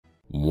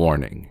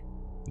Warning: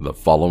 the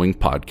following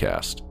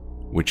podcast,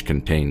 which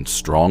contains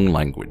strong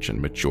language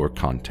and mature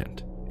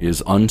content,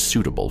 is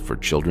unsuitable for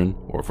children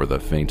or for the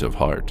faint of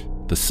heart.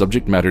 The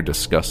subject matter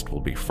discussed will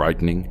be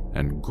frightening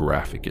and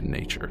graphic in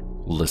nature.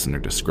 Listener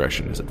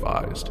discretion is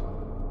advised.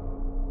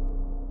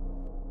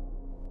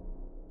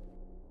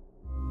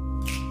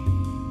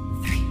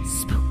 Three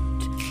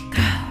spooked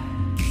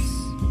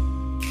girls.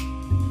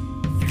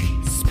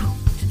 Three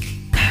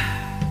spooked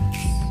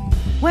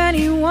girls. When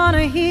you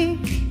wanna hear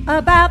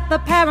about the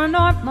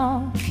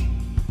paranormal,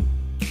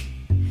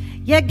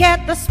 you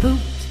get the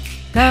spooked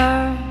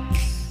girls.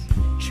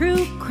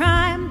 True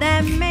crime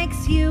that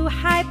makes you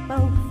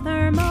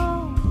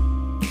hypothermal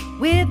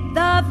with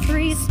the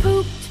three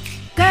spooked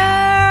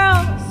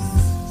girls.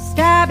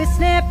 Stabby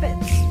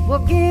snippets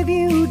will give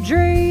you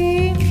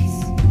dreams.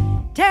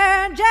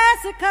 Tara and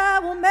Jessica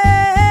will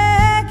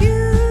make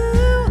you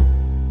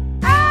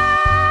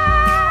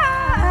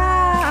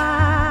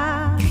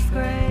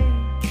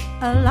scream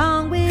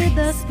along with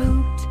the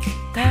spooked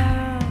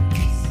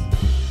girls.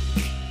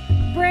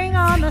 Bring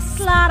on the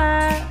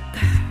slaughter.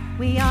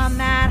 We on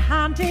that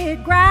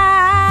haunted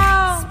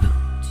ground.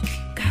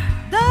 Spooked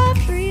girls. The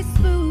three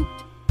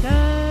spooked girls.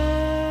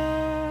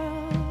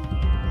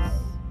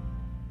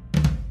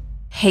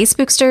 Hey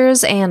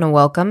Spooksters, and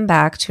welcome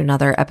back to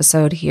another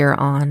episode here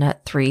on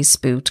Three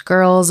Spooked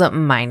Girls.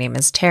 My name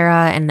is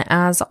Tara, and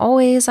as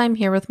always, I'm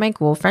here with my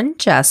cool friend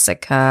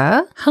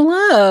Jessica.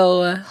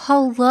 Hello.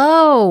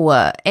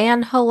 Hello.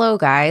 And hello,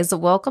 guys.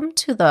 Welcome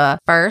to the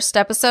first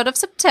episode of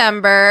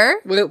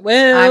September. Woot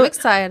woot. I'm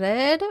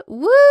excited.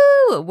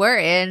 Woo! We're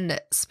in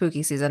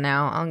spooky season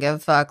now. I don't give a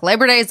fuck.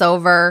 Labor Day's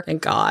over.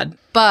 Thank God.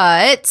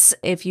 But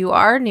if you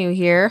are new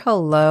here,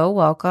 hello,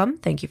 welcome.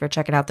 Thank you for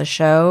checking out the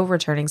show,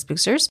 Returning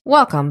Spooksters.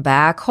 Welcome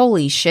back.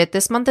 Holy shit,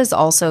 this month is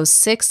also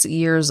 6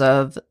 years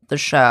of the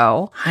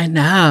show. I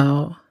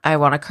know. I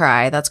want to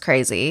cry. That's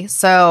crazy.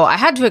 So I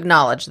had to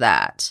acknowledge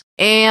that.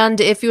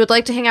 And if you would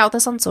like to hang out with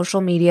us on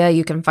social media,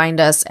 you can find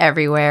us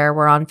everywhere.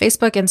 We're on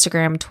Facebook,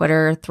 Instagram,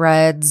 Twitter,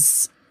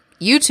 Threads,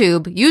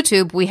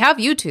 YouTube. We have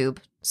YouTube.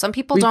 Some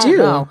people don't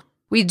know.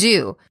 We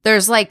do.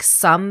 There's like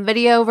some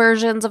video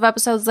versions of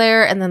episodes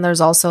there, and then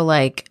there's also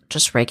like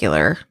just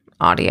regular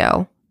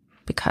audio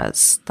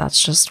because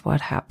that's just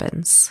what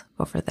happens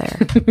over there.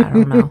 I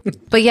don't know.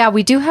 But yeah,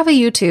 we do have a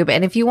YouTube,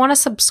 and if you want to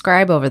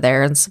subscribe over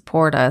there and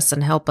support us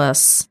and help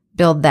us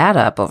build that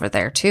up over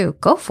there too,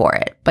 go for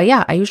it. But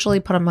yeah, I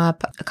usually put them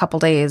up a couple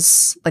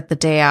days, like the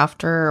day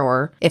after,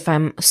 or if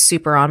I'm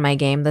super on my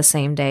game, the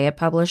same day it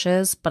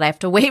publishes. But I have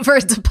to wait for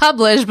it to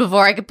publish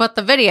before I can put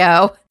the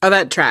video. Oh,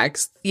 that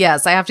tracks.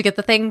 Yes, I have to get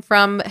the thing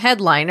from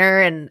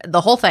Headliner and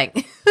the whole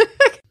thing.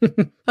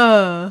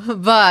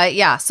 But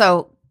yeah,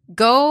 so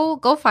go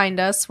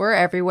find us. We're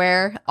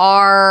everywhere.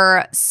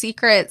 Our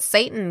secret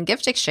Satan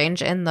gift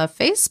exchange in the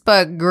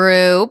Facebook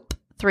group,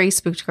 Three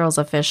Spooked Girls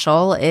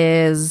Official,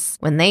 is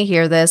when they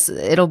hear this,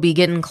 it'll be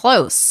getting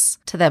close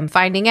to them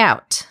finding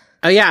out.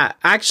 Oh, yeah.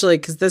 Actually,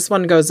 because this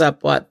one goes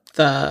up, what,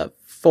 the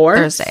 4th?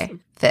 Thursday,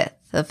 5th.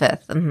 The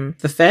 5th. Mm-hmm.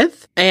 The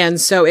 5th?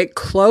 And so it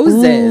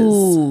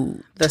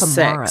closes the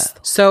tomorrow.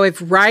 6th. So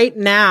if right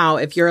now,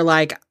 if you're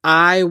like,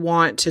 I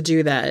want to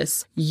do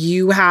this,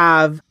 you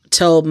have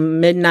till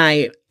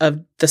midnight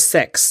of the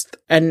 6th.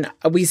 And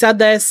we said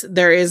this,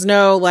 there is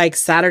no like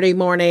Saturday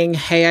morning,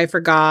 hey, I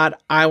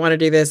forgot, I want to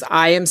do this.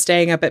 I am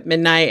staying up at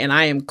midnight and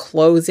I am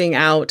closing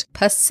out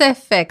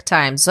Pacific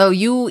time. So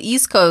you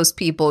East Coast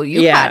people,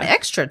 you had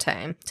extra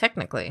time,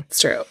 technically.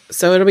 It's true.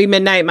 So it'll be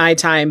midnight my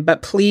time,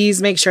 but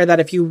please make sure that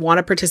if you want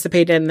to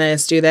participate in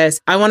this, do this.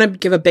 I want to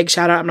give a big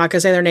shout out. I'm not going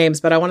to say their names,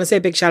 but I want to say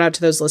a big shout out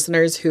to those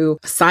listeners who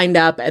signed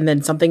up and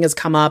then something has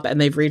come up and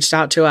they've reached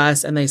out to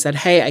us and they said,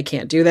 hey, I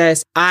can't do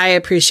this. I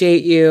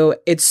appreciate you.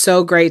 It's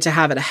so great to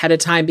have it ahead of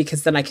time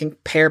because then I can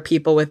pair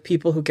people with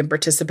people who can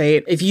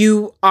participate. If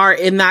you are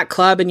in that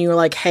club and you're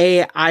like,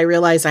 hey, I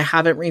realize I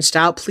haven't reached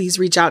out, please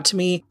reach out to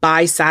me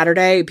by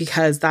Saturday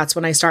because that's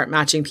when I start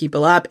matching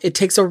people up. It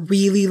takes a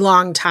really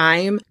long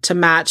time to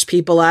match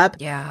people up.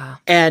 Yeah.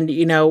 And,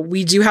 you know,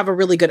 we do have a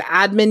really good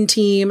admin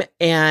team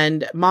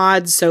and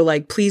mods. So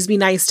like, please be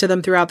nice to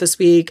them throughout this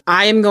week.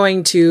 I am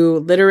going to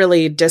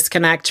literally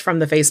disconnect from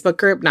the Facebook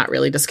group. Not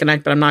really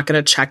disconnect, but I'm not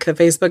going to check the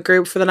Facebook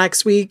group for the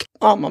next week.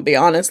 I'm going to be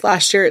honest.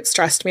 Last year, it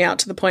stressed me out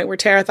to the point where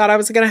Tara thought I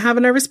was going to have a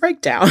nervous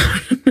breakdown.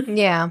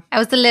 Yeah, I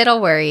was a little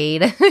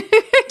worried.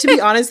 To be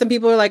honest, some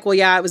people are like, well,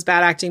 yeah, it was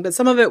bad acting. But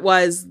some of it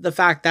was the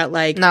fact that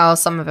like... No,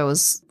 some of it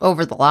was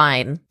over the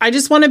line. I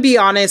just want to be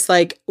honest.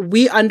 Like,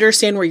 we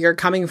understand where you're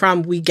coming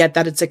from. We get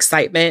that it's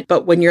excitement.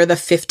 But when you're the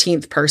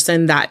 15th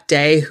person that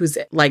day who's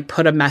like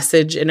put a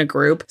message in a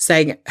group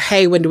saying,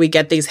 hey, when do we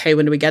get these? Hey,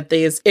 when do we get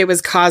these? It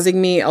was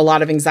causing me a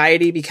lot of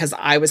anxiety because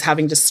I was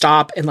having to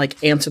stop and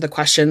like answer the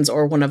questions,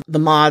 or one of the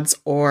mods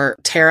or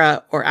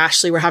Tara or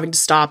Ashley were having to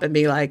stop and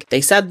be like,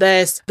 they said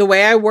this. The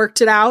way I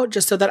worked it out,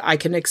 just so that I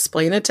can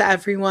explain it to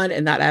everyone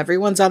and that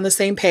everyone's on the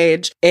same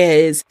page,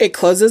 is it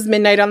closes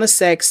midnight on the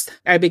 6th.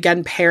 I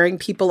began pairing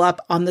people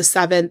up on the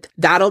 7th.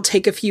 That'll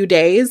take a few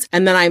days.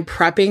 And then I'm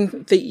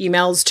prepping the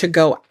emails to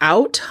go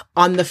out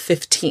on the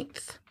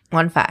 15th.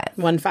 1-5.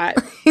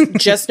 1-5.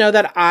 Just know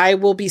that I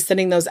will be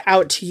sending those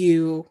out to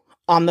you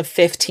on the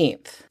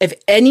 15th. If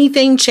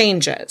anything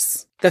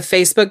changes, the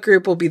Facebook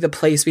group will be the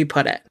place we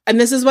put it. And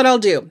this is what I'll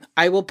do.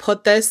 I will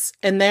put this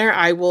in there.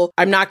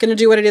 I'm not going to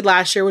do what I did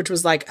last year, which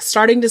was like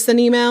starting to send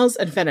emails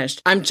and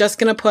finished. I'm just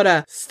going to put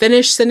a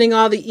finish sending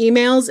all the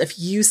emails if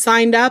you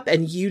signed up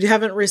and you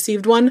haven't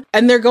received one.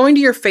 And they're going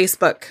to your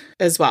Facebook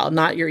as well,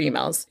 not your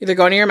emails. They're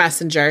going to your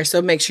messenger.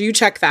 So make sure you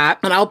check that.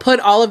 And I'll put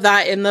all of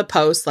that in the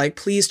post. Like,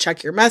 please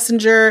check your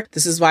messenger.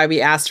 This is why we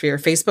asked for your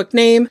Facebook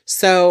name.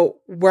 So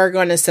we're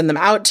going to send them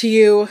out to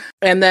you.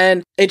 And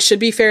then it should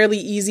be fairly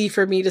easy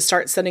for me to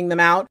start sending them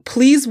out.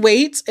 Please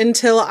wait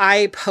until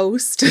I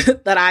post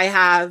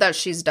that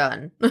she's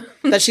done.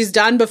 that she's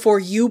done before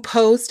you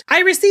post,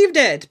 I received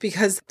it,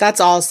 because that's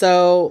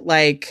also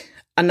like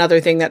another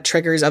thing that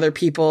triggers other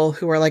people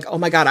who are like, oh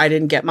my God, I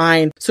didn't get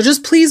mine. So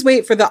just please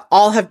wait for the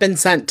all have been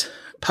sent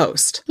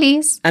post.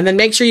 Please. And then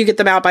make sure you get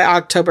them out by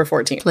October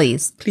 14th.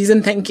 Please. Please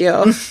and thank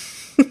you.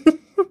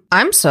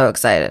 I'm so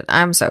excited.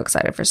 I'm so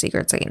excited for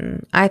Secret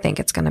Satan. I think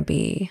it's going to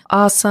be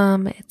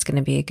awesome. It's going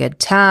to be a good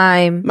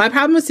time. My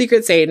problem with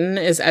Secret Satan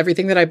is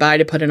everything that I buy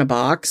to put in a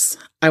box,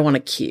 I want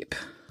to keep.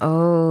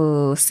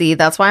 Oh, see,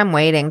 that's why I'm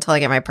waiting till I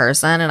get my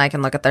person and I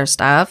can look at their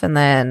stuff, and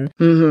then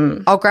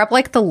I'll grab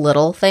like the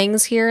little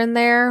things here and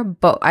there,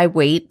 but I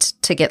wait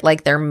to get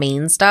like their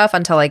main stuff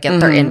until I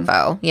get their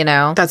info, you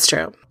know? That's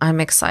true.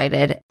 I'm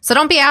excited. So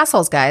don't be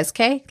assholes, guys,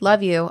 okay?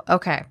 Love you.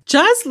 Okay.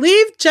 Just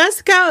leave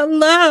Jessica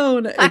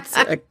alone.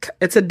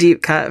 It's a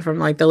deep cut from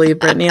like the leave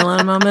Brittany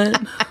alone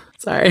moment.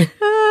 Sorry.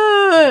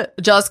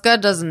 Jessica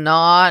does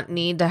not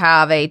need to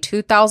have a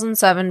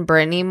 2007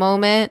 Britney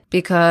moment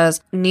because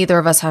neither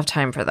of us have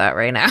time for that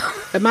right now.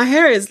 And my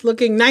hair is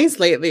looking nice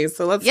lately,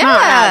 so let's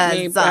not have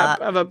me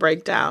have a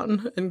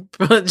breakdown and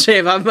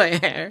shave off my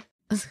hair.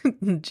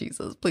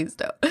 Jesus, please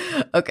don't.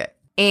 Okay.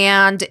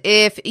 And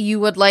if you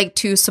would like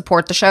to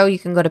support the show, you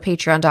can go to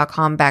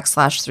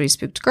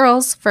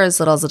patreon.com/3spookedgirls. For as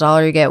little as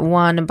 $1, you get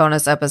one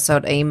bonus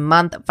episode a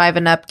month. 5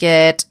 and up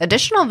get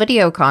additional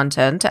video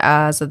content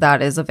as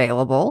that is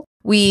available.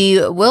 We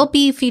will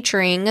be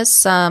featuring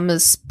some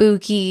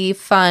spooky,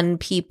 fun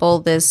people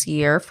this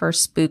year for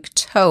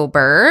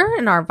Spooktober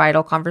in our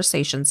Vital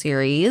Conversation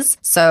series.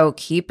 So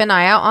keep an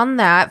eye out on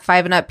that.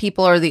 5 and up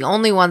people are the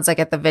only ones that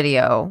get the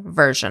video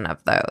version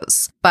of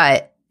those.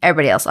 But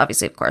everybody else,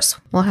 obviously, of course,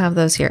 we'll have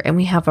those here. And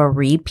we have a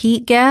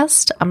repeat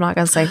guest. I'm not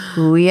going to say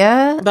who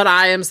yet. But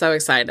I am so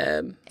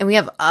excited. And we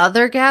have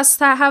other guests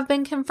that have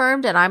been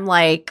confirmed. And I'm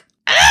like,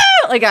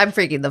 I'm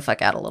freaking the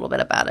fuck out a little bit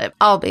about it.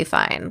 I'll be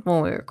fine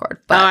when we record.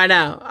 But I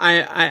know.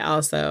 I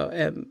also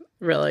am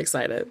really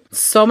excited.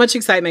 So much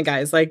excitement,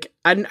 guys. Like,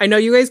 I know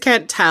you guys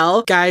can't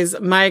tell. Guys,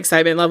 my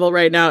excitement level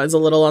right now is a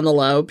little on the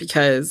low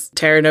because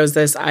Tara knows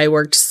this. I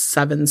worked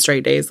 7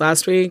 straight days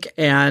last week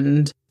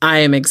and I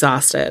am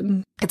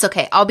exhausted. It's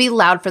okay. I'll be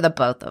loud for the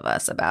both of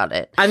us about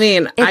it. I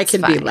mean, I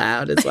can be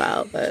loud as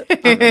well, but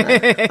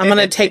I'm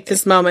gonna take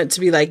this moment to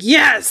be like,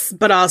 yes,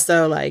 but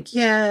also like,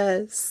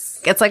 yes.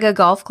 It's like a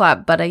golf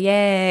clap, but a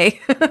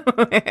yay.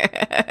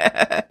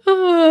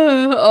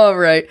 All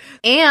right.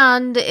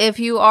 And if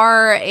you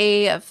are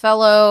a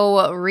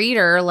fellow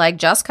reader like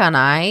Jessica and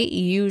I,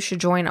 you should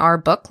join our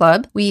book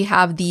club. We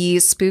have the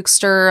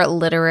Spookster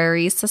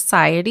Literary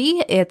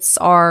Society. It's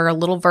our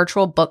little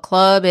virtual book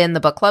club in the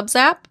Book Clubs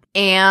app.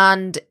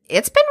 And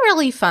it's been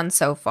really fun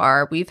so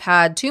far. We've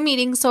had 2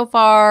 meetings so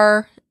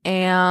far.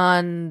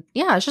 And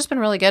yeah, it's just been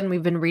really good. And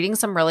we've been reading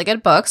some really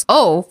good books.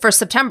 Oh, for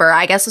September,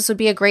 I guess this would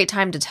be a great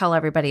time to tell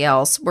everybody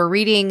else. We're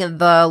reading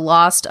The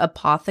Lost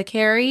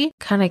Apothecary.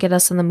 Kind of get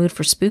us in the mood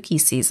for spooky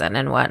season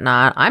and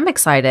whatnot. I'm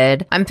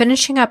excited. I'm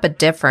finishing up a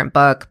different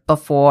book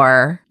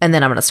before, and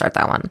then I'm going to start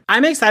that one.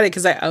 I'm excited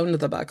because I owned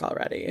the book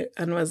already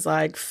and was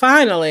like,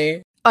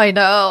 finally. I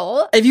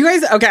know. If you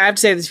guys, okay, I have to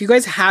say this. If you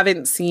guys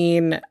haven't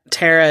seen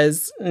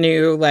Tara's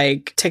new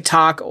like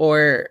TikTok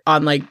or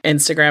on like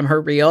Instagram, her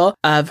reel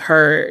of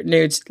her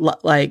new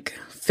like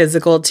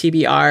physical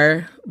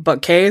TBR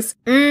bookcase,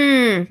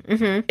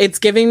 it's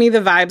giving me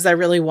the vibes I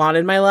really want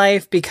in my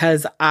life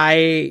because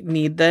I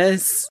need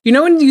this. You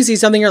know, when you see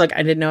something, you're like,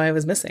 I didn't know I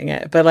was missing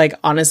it. But like,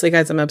 honestly,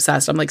 guys, I'm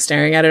obsessed. I'm like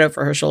staring at it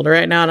over her shoulder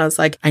right now. And I was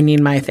like, I need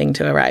my thing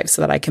to arrive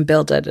so that I can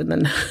build it and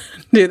then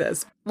do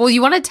this. Well,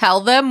 you want to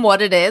tell them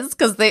what it is?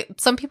 Because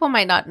some people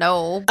might not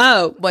know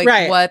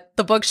what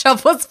the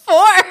bookshelf was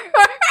for.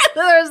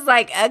 There's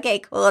like, okay,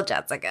 cool,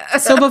 Jessica.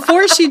 So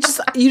before you just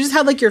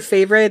had like your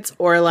favorites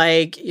or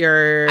like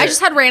your... I just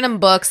had random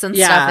books and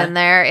stuff in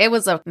there. It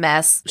was a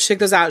mess. She took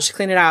those out. She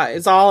cleaned it out.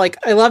 It's all like,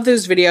 I love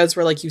those videos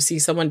where like you see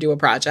someone do a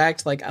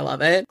project. Like, I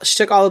love it. She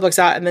took all the books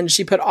out and then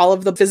she put all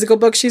of the physical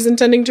books she's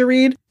intending to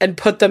read and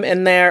put them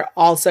in there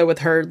also with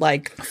her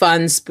like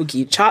fun,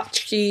 spooky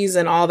tchotchkes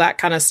and all that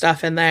kind of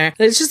stuff in there.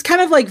 And it's just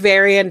kind of like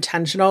very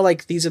intentional.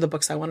 Like, these are the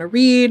books I want to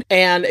read.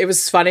 And it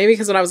was funny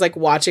because when I was like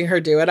watching her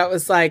do it, I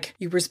was like,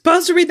 you were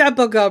supposed to read that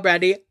book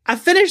already. I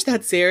finished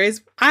that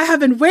series. I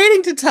have been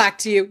waiting to talk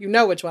to you. You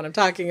know which one I'm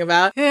talking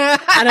about. And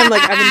I'm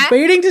like, I've been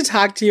waiting to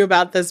talk to you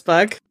about this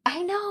book.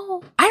 I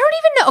know. I don't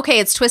even know. Okay,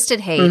 it's Twisted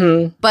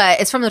Hate,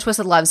 but it's from the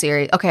Twisted Love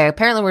series. Okay,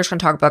 apparently we're just going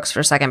to talk books for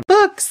a second.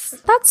 Books.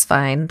 That's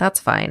fine. That's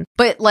fine.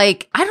 But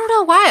like, I don't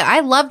know why. I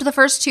loved the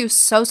first two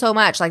so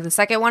much. Like the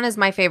second one is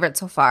my favorite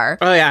so far.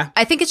 Oh, yeah.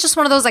 I think it's just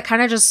one of those I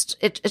kind of just,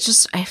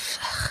 I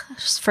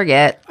just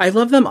forget. I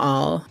love them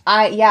all.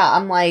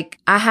 I'm like,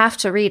 I have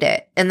to read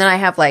it. And then I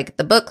have like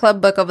the book club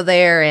book over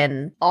there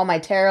and all my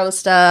tarot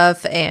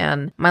stuff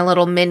and my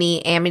little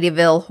mini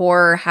Amityville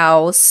horror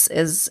house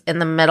is in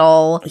the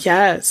middle.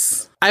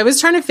 Yes. I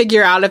was trying to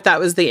figure out if that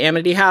was the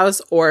Amity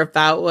house or if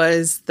that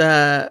was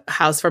the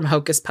house from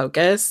Hocus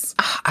Pocus.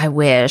 I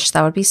wish.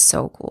 That would be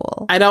so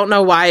cool. I don't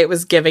know why it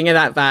was giving it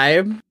that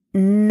vibe.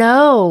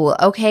 No.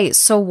 Okay,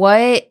 so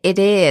what it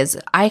is,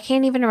 I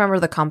can't even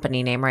remember the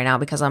company name right now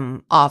because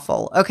I'm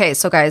awful. Okay,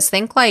 so guys,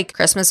 think like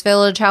Christmas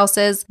Village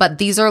houses, but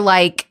these are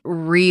like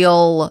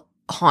real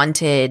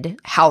haunted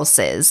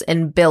houses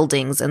and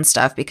buildings and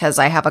stuff because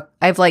I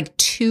have like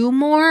two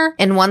more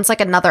and one's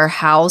like another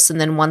house and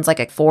then one's like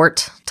a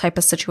fort type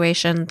of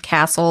situation,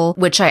 castle,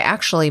 which I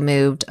actually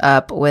moved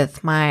up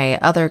with my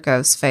other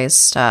Ghostface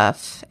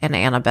stuff and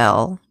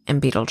Annabelle and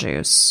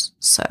Beetlejuice.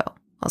 So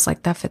I was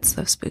like, that fits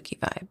the spooky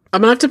vibe.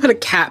 I'm going to have to put a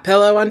cat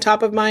pillow on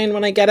top of mine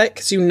when I get it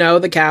because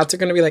the cats are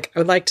going to be like, I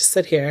would like to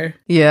sit here.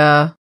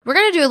 Yeah. We're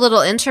going to do a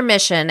little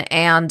intermission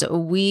and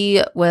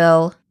we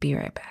will be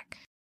right back.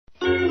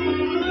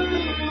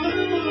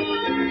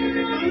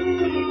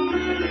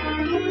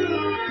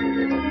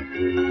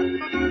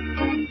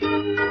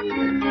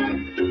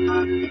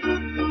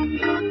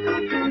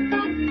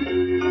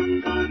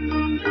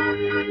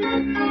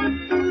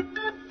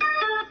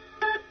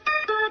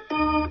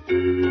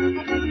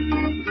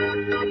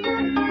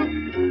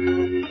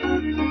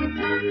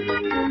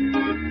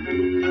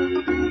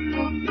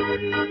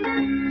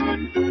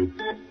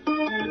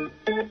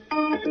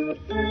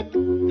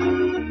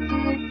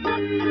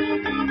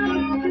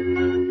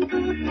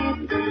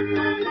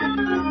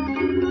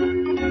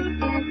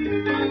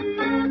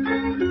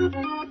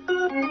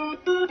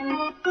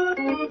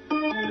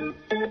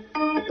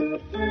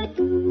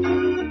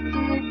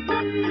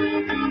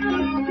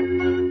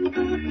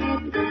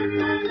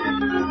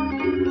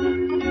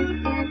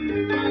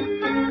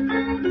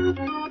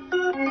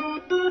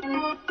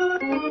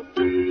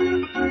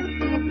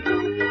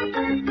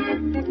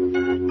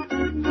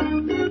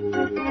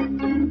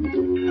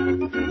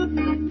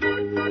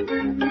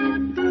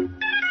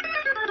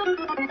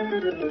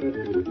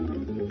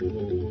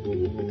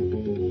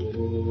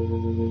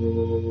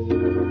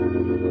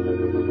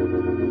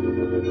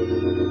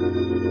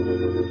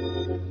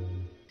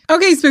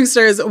 Okay,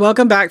 Spooksters,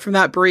 welcome back from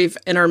that brief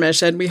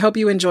intermission. We hope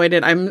you enjoyed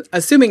it. I'm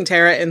assuming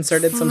Tara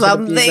inserted some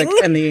sort of music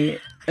in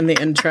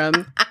the intro.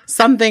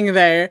 Something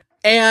there.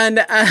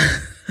 And,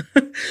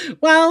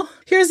 well,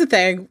 here's the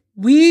thing.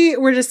 We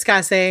were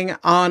discussing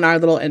on our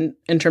little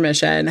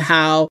intermission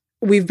how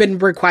we've been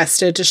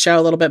requested to show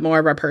a little bit more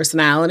of our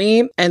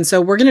personality. And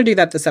so we're going to do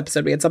that this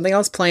episode. We had something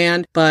else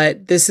planned,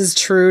 but this is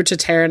true to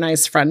Tara and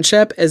I's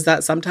friendship is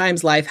that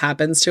sometimes life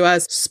happens to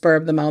us spur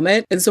of the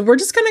moment. And so we're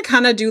just going to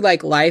kind of do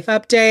like life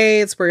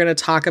updates. We're going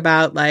to talk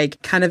about like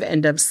kind of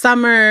end of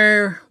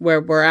summer, where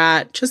we're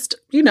at, just,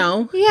 you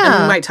know. Yeah.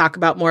 And we might talk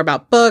about more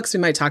about books. We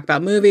might talk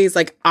about movies.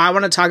 Like I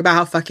want to talk about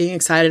how fucking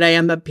excited I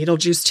am that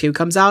Beetlejuice 2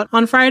 comes out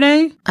on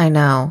Friday. I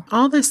know.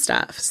 All this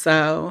stuff.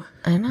 So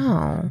I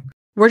know.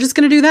 We're just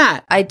going to do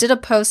that. I did a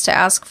post to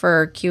ask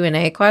for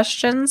Q&A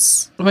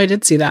questions. Oh, I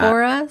did see that.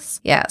 For us.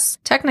 Yes.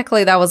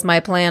 Technically, that was my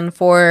plan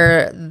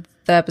for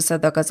the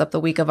episode that goes up the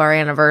week of our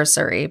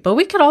anniversary, but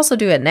we could also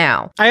do it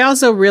now. I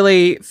also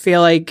really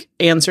feel like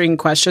answering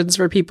questions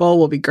for people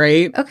will be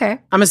great. Okay.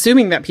 I'm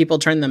assuming that people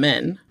turn them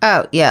in.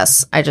 Oh,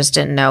 yes. I just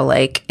didn't know,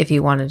 like, if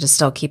you wanted to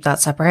still keep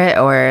that separate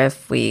or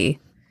if we...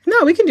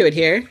 No, we can do it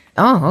here.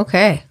 Oh,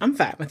 okay. I'm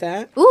fine with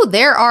that. Ooh,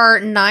 there are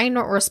 9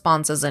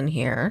 responses in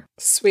here.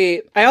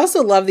 Sweet. I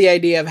also love the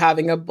idea of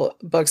having a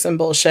books and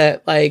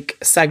bullshit like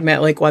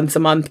segment like once a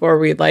month where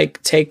we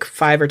like take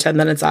 5 or 10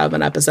 minutes out of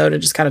an episode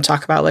and just kind of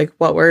talk about like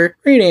what we're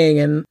reading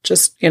and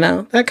just, you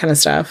know, that kind of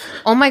stuff.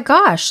 Oh my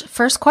gosh.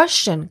 First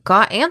question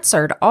got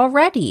answered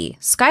already.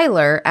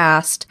 Skylar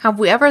asked, have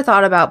we ever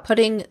thought about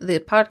putting the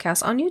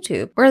podcast on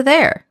YouTube? We're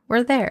there.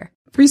 We're there.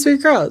 Three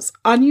Sweet Girls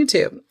on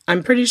YouTube.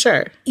 I'm pretty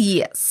sure.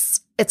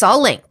 Yes. It's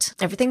all linked.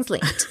 Everything's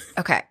linked.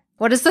 Okay.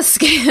 What is the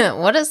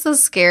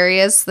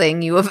scariest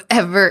thing you have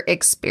ever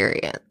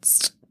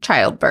experienced?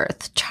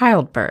 Childbirth.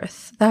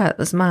 Childbirth. That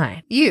was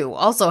mine. You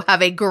also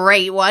have a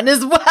great one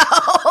as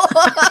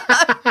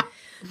well.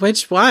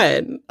 Which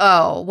one?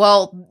 Oh,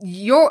 well,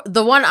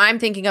 the one I'm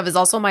thinking of is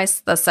also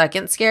the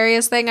second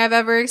scariest thing I've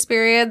ever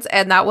experienced,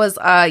 and that was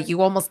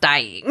you almost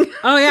dying.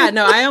 Oh yeah,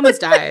 no, I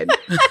almost died.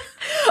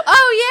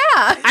 Oh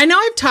yeah. I know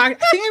I think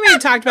I may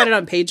have talked about it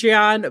on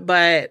Patreon,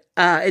 but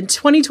In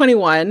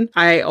 2021,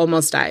 I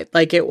almost died.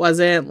 Like, it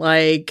wasn't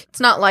like... It's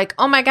not like,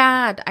 oh my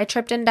God, I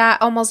tripped and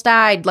almost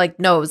died. Like,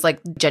 no, it was like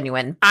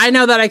genuine. I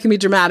know that I can be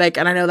dramatic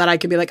and I know that I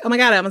can be like, oh my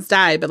God, I almost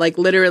died. But like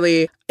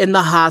literally in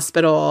the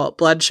hospital,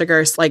 blood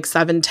sugar like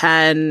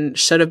 710,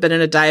 should have been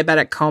in a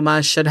diabetic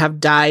coma, should have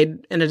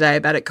died in a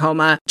diabetic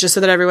coma. Just so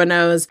that everyone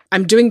knows,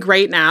 I'm doing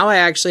great now. I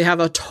actually have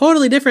a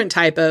totally different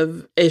type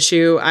of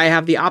issue. I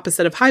have the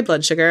opposite of high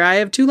blood sugar. I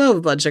have too low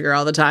of blood sugar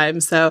all the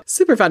time. So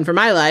super fun for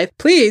my life.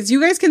 Please,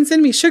 you guys can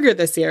send me sugar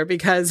this year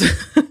because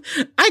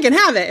I can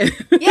have it.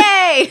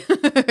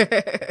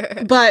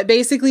 Yay! But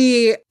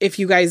basically, if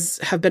you guys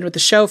have been with the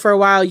show for a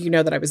while, you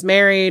know that I was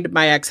married.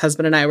 My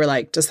ex-husband and I were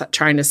like just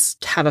trying to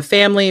have a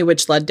family,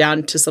 which led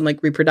down to some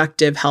like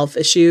reproductive health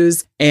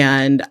issues.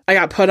 And I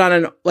got put on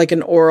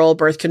an oral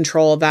birth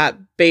control that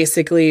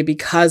basically,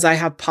 because I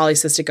have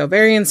polycystic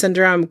ovarian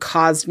syndrome,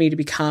 caused me to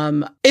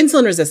become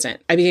insulin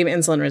resistant. I became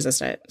insulin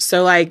resistant.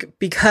 So like,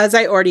 because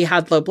I already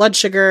had low blood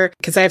sugar,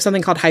 because I have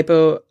something called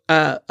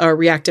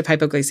reactive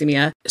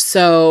hypoglycemia.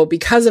 So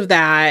because of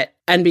that,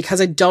 and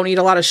because I don't eat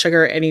a lot of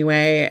sugar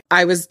anyway,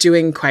 I was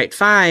doing quite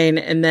fine.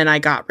 And then I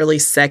got really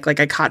sick. Like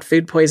I caught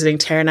food poisoning.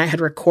 Tara and I had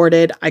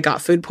recorded. I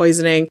got food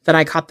poisoning. Then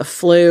I caught the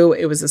flu.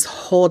 It was this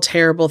whole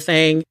terrible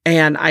thing.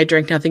 And I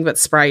drank nothing but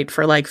Sprite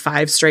for like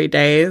 5 straight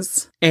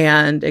days.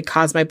 And it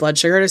caused my blood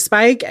sugar to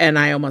spike. And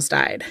I almost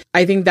died.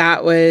 I think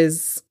that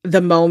was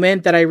the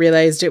moment that I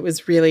realized it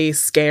was really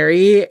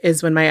scary,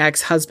 is when my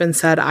ex-husband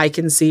said, I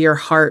can see your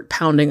heart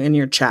pounding in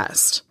your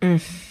chest.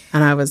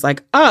 And I was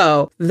like,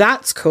 oh,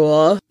 that's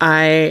cool.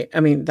 I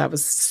mean, that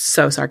was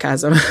so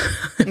sarcasm.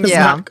 It was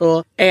not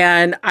cool.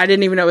 And I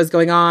didn't even know what was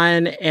going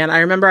on. And I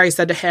remember I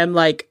said to him,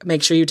 like,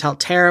 make sure you tell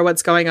Tara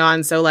what's going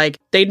on. So like,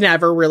 they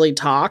never really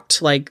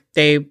talked. Like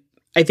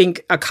I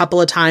think a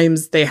couple of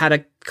times they had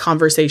a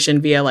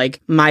conversation via like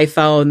my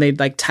phone. They'd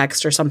like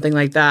text or something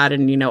like that.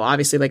 And, you know,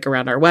 obviously like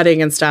around our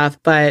wedding and stuff.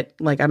 But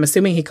like, I'm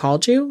assuming he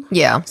called you.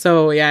 Yeah.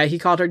 So yeah, he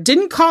called her.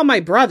 Didn't call my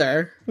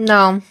brother.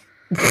 No.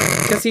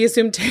 Because he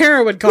assumed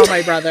Tara would call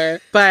my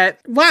brother. But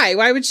why?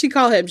 Why would she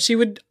call him? She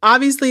would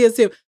obviously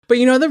assume. But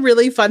you know, the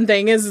really fun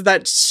thing is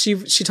that she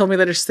told me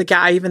later, she's like, yeah,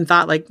 I even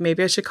thought like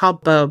maybe I should call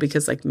Bo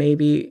because like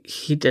maybe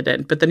he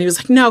didn't. But then he was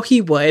like, no,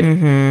 he would.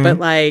 But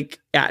like,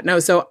 yeah, no.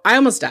 So I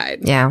almost died.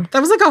 Yeah. That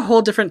was like a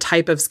whole different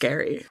type of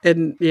scary.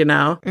 And, you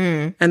know,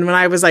 and when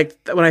I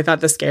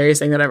thought the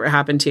scariest thing that ever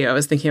happened to you, I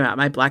was thinking about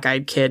my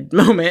black-eyed kid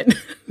moment.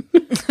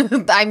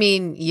 I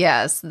mean,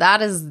 yes,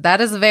 that is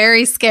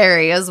very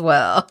scary as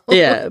well.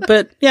 Yeah.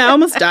 But yeah,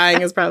 almost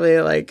dying is probably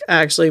like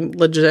actually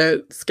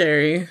legit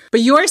scary.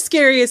 But your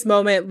scariest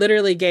moment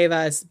literally gave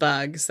us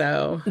bugs.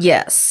 So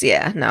yes.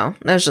 Yeah. No,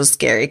 that was just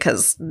scary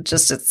because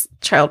it's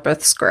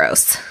childbirth's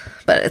gross,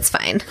 but it's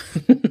fine.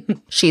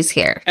 She's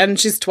here. And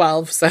she's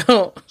 12,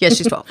 so. Yeah,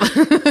 she's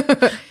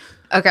 12.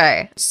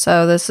 Okay,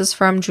 so this is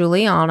from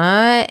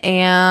Juliana,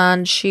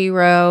 and she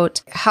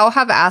wrote, how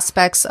have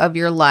aspects of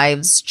your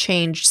lives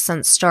changed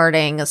since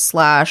starting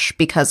 /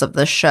 because of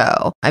the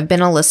show? I've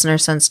been a listener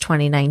since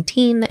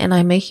 2019, and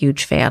I'm a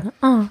huge fan.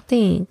 Oh,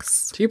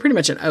 thanks. So you're pretty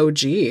much an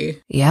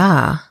OG.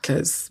 Yeah.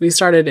 Because we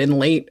started in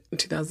late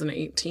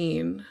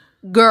 2018.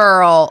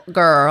 Girl,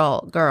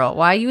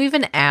 why are you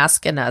even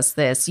asking us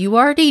this? You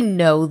already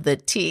know the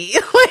tea.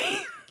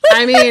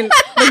 I mean,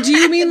 but do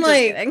you mean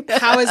like,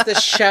 how has the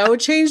show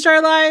changed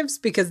our lives?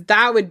 Because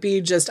that would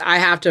be just, I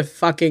have to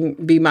fucking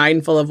be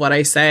mindful of what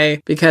I say.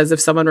 Because if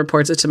someone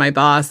reports it to my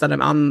boss that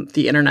I'm on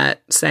the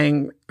internet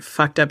saying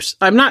fucked up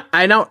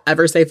I don't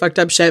ever say fucked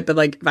up shit, but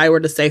like if I were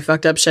to say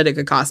fucked up shit, it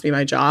could cost me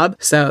my job.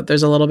 So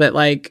there's a little bit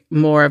like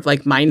more of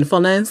like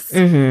mindfulness.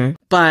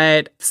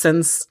 But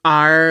since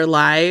our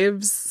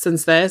lives,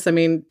 since this, I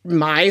mean,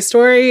 my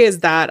story is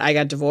that I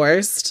got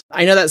divorced.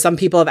 I know that some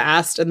people have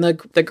asked in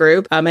the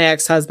group. My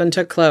ex-husband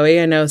took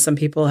Chloe. I know some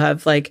people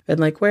have like been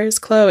like, where's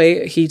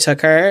Chloe? He took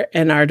her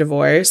in our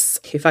divorce.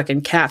 He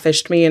fucking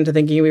catfished me into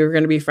thinking we were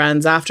going to be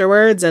friends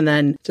afterwards, and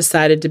then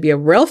decided to be a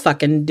real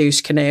fucking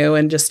douche canoe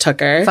and just took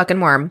her.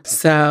 Fucking worm.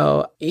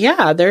 So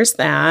yeah, there's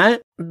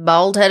that.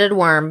 Bald-headed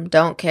worm.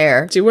 Don't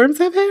care. Do worms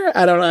have hair?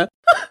 I don't know.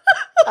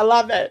 I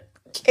love it.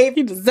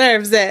 Davey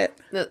deserves it.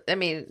 I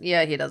mean,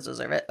 yeah, he does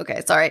deserve it.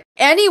 Okay, sorry.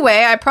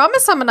 Anyway, I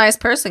promise I'm a nice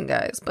person,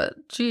 guys, but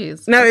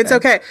geez. No, it's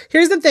okay.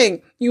 Here's the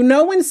thing. You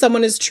know when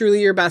someone is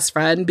truly your best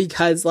friend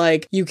because,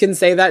 like, you can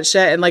say that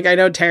shit. And, like, I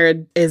know Tara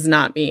is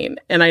not mean.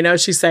 And I know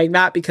she's saying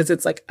that because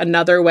it's, like,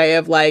 another way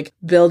of, like,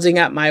 building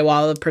up my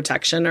wall of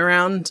protection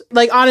around.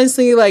 Like,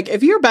 honestly, like,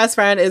 if your best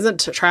friend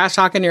isn't trash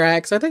talking your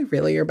ex, are they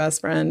really your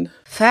best friend?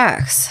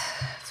 Facts.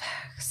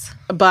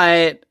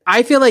 But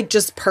I feel like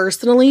just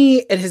personally,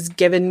 it has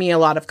given me a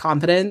lot of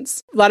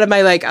confidence. A lot of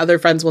my like other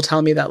friends will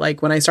tell me that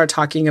like when I start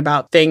talking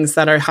about things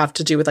that have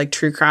to do with like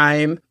true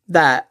crime,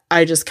 that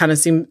I just kind of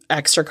seem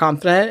extra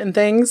confident in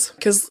things.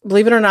 Because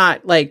believe it or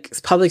not, like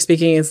public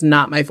speaking is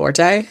not my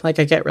forte. Like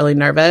I get really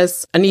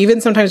nervous. And even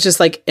sometimes just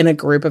like in a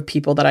group of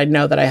people that I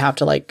know that I have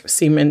to like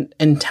seem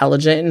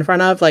intelligent in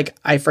front of, like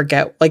I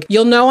forget. Like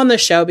you'll know on the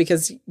show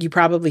because you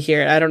probably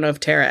hear it. I don't know if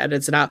Tara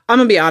edits it out. I'm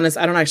going to be honest.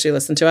 I don't actually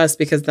listen to us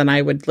because then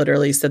I would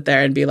literally sit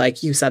there and be be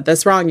like, you said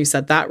this wrong, you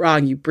said that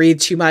wrong, you breathe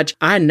too much.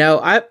 I know.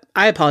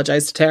 I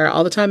apologize to Tara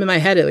all the time, in my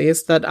head at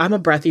least, that I'm a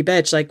breathy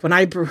bitch. Like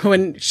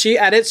when she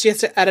edits, she has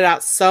to edit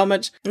out so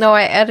much. No,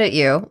 I edit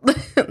you.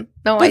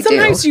 No, but I do.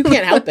 Sometimes you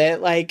can't help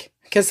it. Like,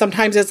 because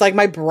sometimes it's like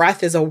my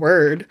breath is a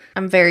word.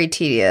 I'm very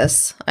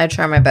tedious. I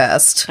try my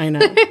best. I know.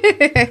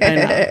 I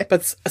know.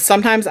 But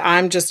sometimes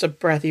I'm just a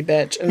breathy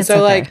bitch. And so,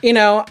 okay. Like, you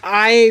know,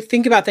 I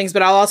think about things,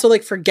 but I'll also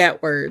like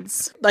forget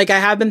words. Like, I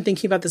have been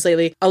thinking about this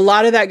lately. A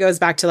lot of that goes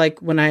back to like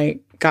when I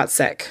got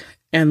sick.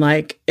 And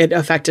like it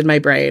affected my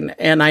brain.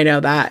 And I know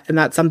that. And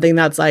that's something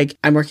that's like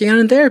I'm working on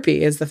in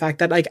therapy, is the fact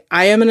that like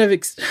I'm an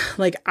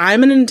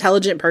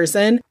intelligent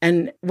person.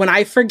 And when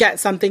I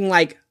forget something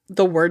like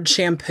the word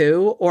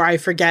shampoo, or I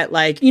forget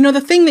like, you know, the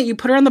thing that you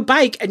put around the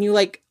bike and you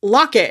like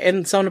lock it,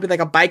 and someone would be like,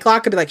 a bike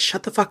lock. I'd be like,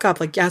 shut the fuck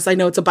up. Like, yes, I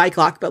know it's a bike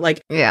lock, but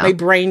like my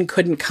brain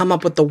couldn't come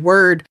up with the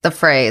word. The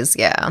phrase.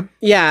 Yeah.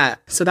 Yeah.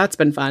 So that's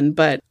been fun.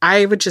 But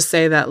I would just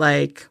say that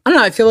like, I don't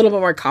know, I feel a little bit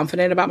more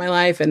confident about my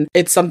life, and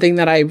it's something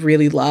that I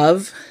really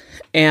love.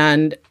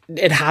 And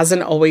it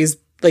hasn't always,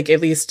 like, at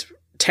least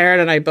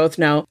Tara and I both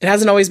know, it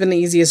hasn't always been the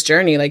easiest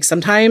journey. Like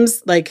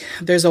sometimes like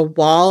there's a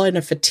wall and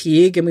a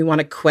fatigue, and we want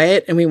to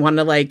quit, and we want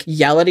to like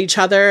yell at each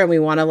other, and we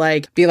want to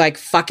like be like,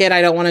 fuck it, I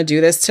don't want to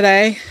do this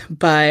today.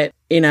 But,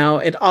 you know,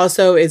 it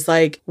also is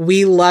like,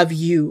 we love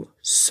you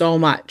so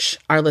much,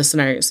 our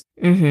listeners.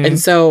 Mm-hmm. And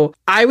so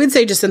I would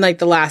say just in like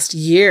the last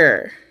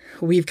year,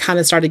 we've kind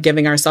of started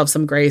giving ourselves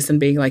some grace and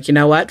being like, you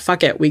know what,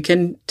 fuck it. We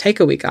can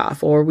take a week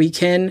off, or we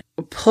can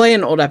play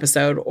an old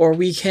episode, or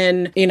we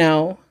can, you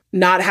know,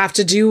 not have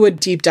to do a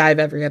deep dive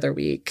every other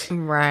week.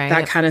 Right.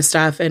 That kind of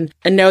stuff. And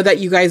know that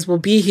you guys will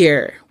be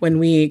here when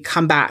we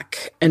come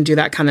back and do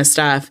that kind of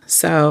stuff.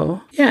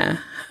 So yeah.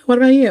 What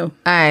about you?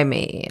 I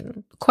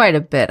mean, quite a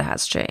bit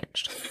has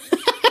changed.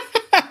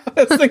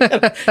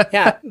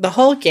 Yeah, the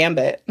whole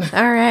gambit.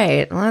 All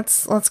right,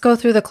 let's go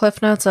through the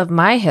cliff notes of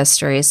my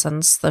history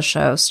since the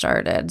show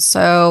started.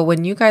 So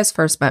when you guys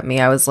first met me,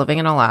 I was living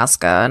in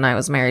Alaska and I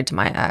was married to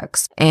my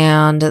ex.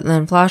 And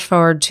then flash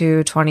forward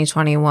to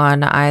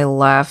 2021, I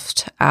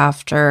left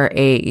after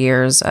 8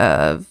 years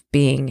of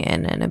being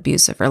in an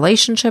abusive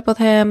relationship with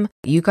him.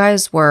 You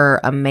guys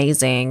were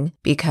amazing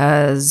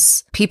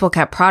because people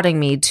kept prodding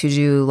me to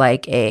do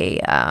like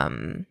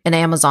an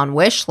Amazon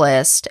wish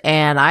list.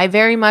 And I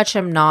very much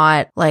am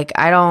not like,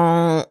 I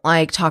don't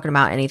like talking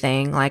about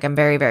anything. Like I'm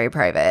very, very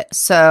private.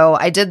 So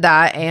I did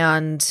that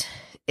and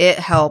it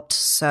helped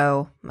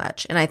so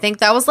much. And I think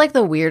that was like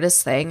the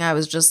weirdest thing. I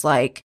was just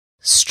like,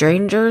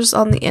 strangers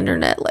on the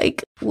internet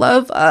like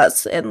love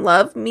us and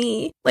love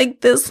me like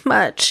this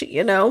much,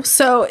 you know?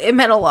 So it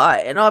meant a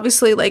lot. And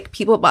obviously like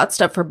people bought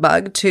stuff for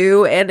Bug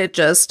too. And it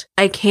just,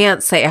 I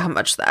can't say how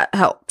much that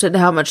helped and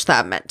how much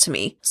that meant to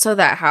me. So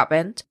that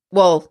happened.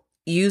 Well,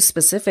 you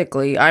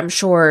specifically, I'm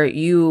sure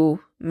you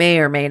may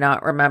or may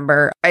not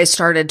remember, I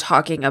started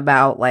talking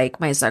about like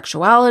my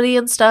sexuality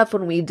and stuff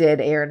when we did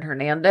Aaron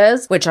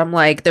Hernandez, which I'm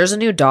like, there's a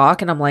new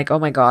doc and I'm like, oh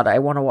my God, I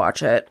want to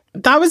watch it.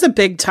 That was a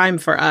big time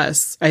for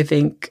us, I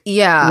think.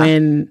 Yeah.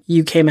 When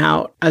you came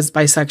out as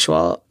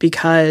bisexual,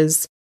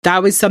 because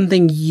that was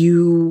something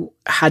you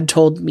had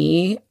told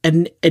me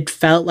and it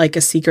felt like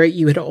a secret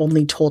you had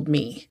only told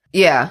me.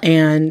 Yeah.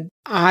 And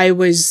I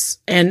was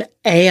and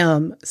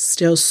am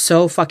still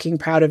so fucking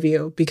proud of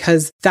you,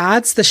 because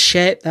that's the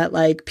shit that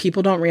like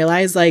people don't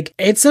realize. Like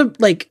it's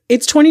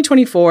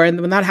 2024.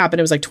 And when that happened,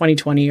 it was like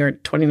 2020 or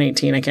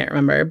 2019. I can't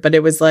remember, but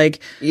it was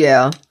like,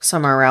 yeah,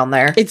 somewhere around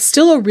there. It's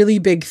still a really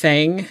big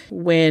thing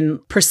when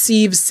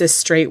perceived cis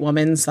straight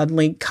woman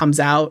suddenly comes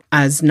out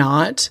as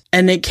not,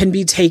 and it can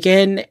be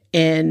taken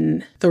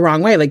in the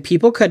wrong way. Like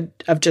people could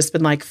have just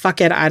been like,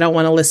 fuck it, I don't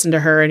want to listen to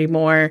her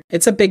anymore.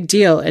 It's a big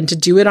deal. And to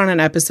do it on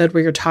an episode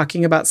where you're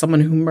talking about someone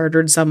who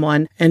murdered someone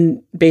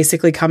and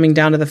basically coming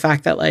down to the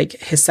fact that like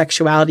his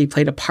sexuality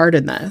played a part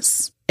in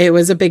this, it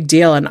was a big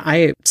deal. And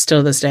I still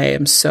to this day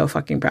am so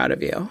fucking proud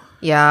of you.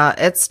 Yeah,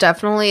 it's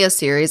definitely a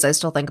series I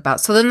still think about.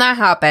 So then that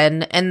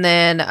happened, and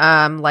then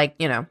like,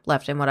 you know,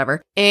 left him,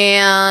 whatever.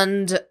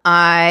 And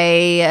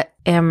I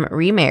am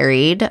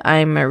remarried.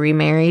 I'm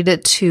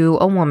remarried to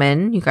a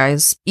woman. You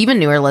guys, even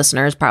newer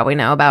listeners probably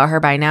know about her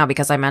by now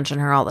because I mention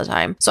her all the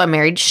time. So I'm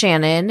married to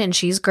Shannon and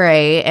she's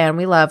great and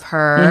we love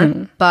her.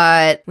 Mm-hmm.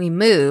 But we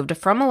moved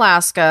from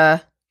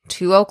Alaska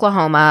to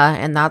Oklahoma,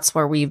 and that's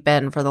where we've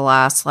been for the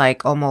last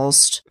like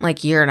almost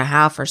like year and a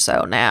half or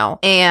so now.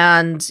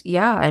 And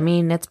yeah, I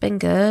mean, it's been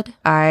good.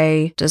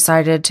 I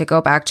decided to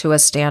go back to a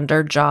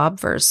standard job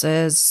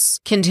versus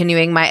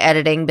continuing my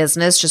editing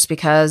business just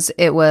because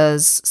it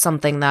was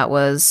something that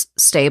was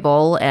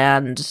stable,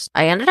 and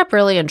I ended up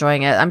really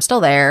enjoying it. I'm still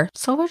there.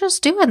 So we're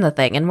just doing the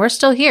thing, and we're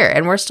still here,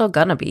 and we're still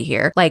gonna be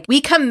here. Like,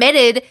 we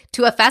committed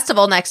to a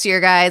festival next year,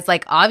 guys.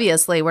 Like,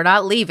 obviously we're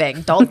not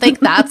leaving. Don't think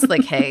that's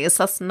the case.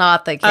 That's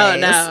not the case. Oh,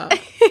 no.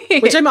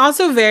 Which I'm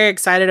also very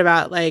excited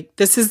about. Like,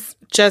 this is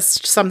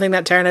just something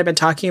that Tara and I have been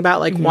talking about,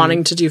 like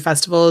wanting to do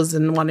festivals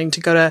and wanting to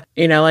go to,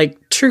 you know, like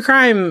true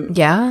crime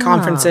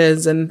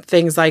conferences and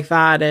things like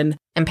that. And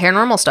And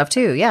paranormal stuff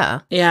too,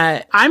 yeah.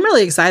 Yeah, I'm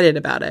really excited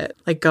about it.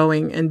 Like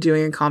going and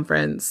doing a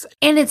conference.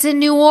 And it's in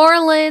New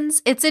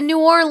Orleans. It's in New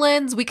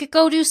Orleans. We could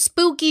go do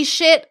spooky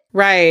shit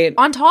Right.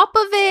 on top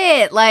of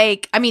it.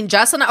 Like, I mean,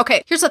 Jess and I,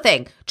 okay, here's the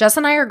thing. Jess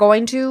and I are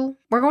going to,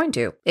 we're going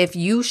to. If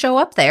you show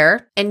up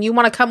there and you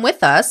want to come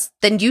with us,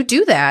 then you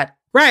do that.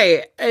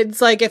 Right. It's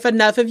like if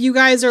enough of you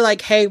guys are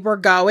like, hey, we're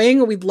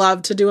going, we'd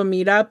love to do a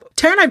meetup.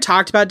 Tara and I've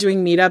talked about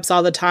doing meetups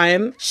all the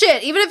time.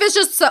 Shit, even if it's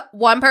just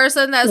one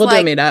person that's We'll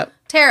like, do a meetup.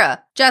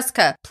 Tara,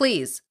 Jessica,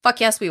 please.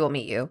 Fuck yes, we will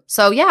meet you.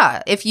 So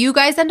yeah, if you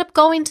guys end up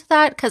going to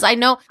that, because I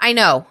know,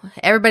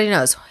 everybody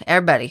knows,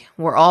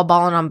 we're all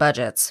balling on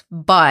budgets.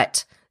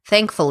 But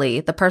thankfully,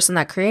 the person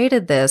that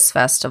created this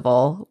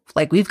festival,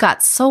 like we've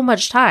got so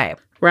much time.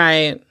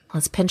 Right.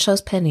 Let's pinch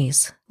those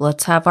pennies.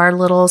 Let's have our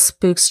little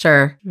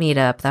spookster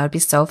meetup. That would be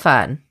so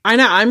fun. I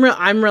know.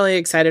 I'm really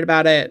excited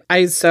about it.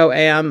 I so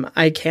am.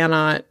 I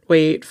cannot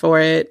wait for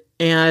it.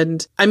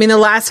 And I mean, the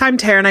last time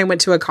Tara and I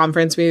went to a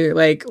conference, we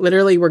like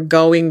literally were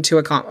going to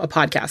a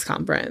podcast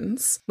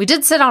conference. We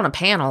did sit on a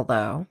panel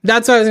though.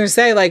 That's what I was going to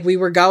say. Like we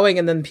were going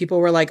and then people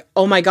were like,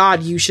 oh my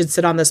God, you should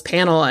sit on this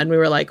panel. And we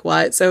were like,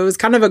 what? So it was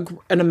kind of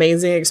an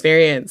amazing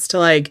experience to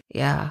like,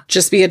 yeah,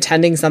 just be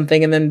attending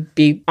something and then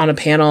be on a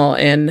panel.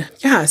 And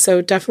yeah,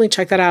 so definitely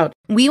check that out.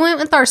 We went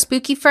with our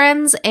spooky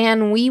friends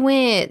and we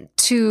went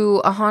to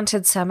a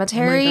haunted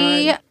cemetery.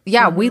 Oh my God.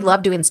 Yeah, we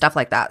love doing stuff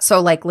like that. So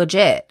like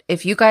legit,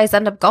 if you guys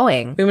end up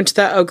going. We went to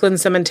the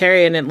Oakland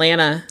Cemetery in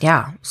Atlanta.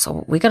 Yeah,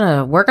 so we're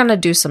gonna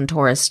do some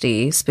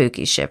touristy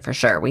spooky shit for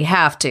sure. We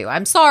have to.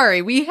 I'm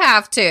sorry, we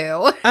have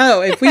to.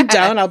 Oh, if we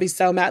don't, I'll be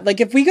so mad. Like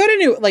if we go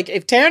to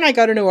if Tara and I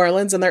go to New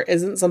Orleans and there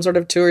isn't some sort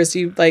of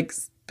touristy like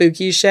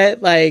spooky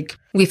shit, like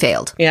we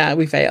failed. Yeah,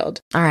 we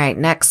failed. All right,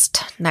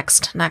 next.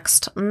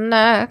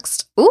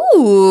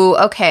 Ooh,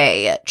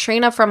 okay.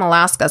 Trina from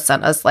Alaska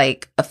sent us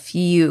like a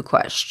few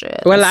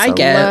questions. Well, I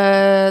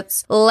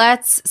get.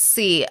 Let's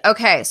see.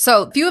 Okay,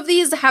 so a few of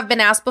these have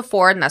been asked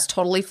before, and that's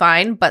totally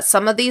fine. But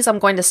some of these I'm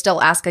going to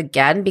still ask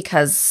again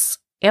because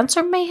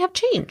answer may have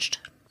changed.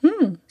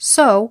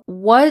 So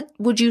what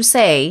would you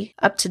say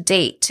up to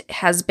date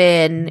has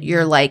been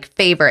your like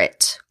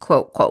favorite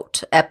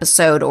quote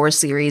episode or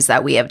series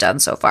that we have done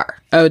so far?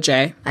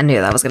 OJ. I knew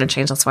that was going to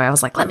change. That's why I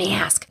was like, let me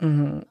ask.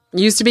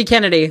 Used to be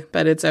Kennedy,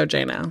 but it's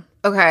OJ now.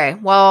 Okay,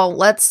 well,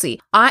 let's see.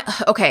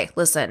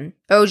 Listen.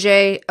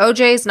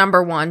 OJ's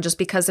number one just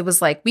because it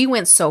was like, we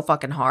went so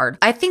fucking hard.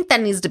 I think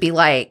that needs to be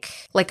like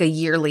a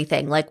yearly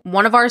thing. Like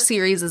one of our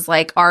series is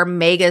like our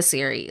mega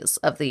series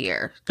of the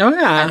year. Oh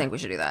yeah. I think we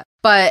should do that.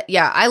 But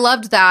yeah, I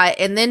loved that.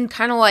 And then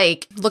kind of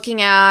like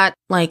looking at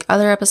like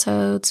other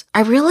episodes,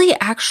 I really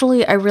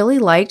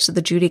liked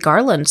the Judy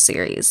Garland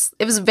series.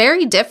 It was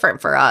very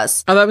different for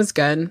us. Oh, that was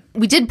good.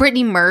 We did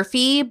Brittany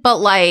Murphy, but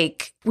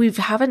like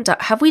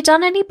have we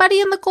done anybody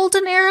in the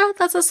golden era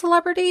that's a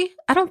celebrity?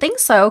 I don't think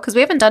so, because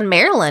we haven't done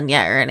Marilyn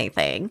yet or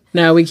anything.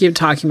 No, we keep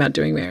talking about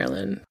doing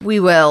Marilyn. We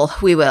will.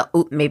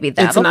 Ooh, maybe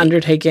that's it's an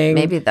undertaking.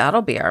 Maybe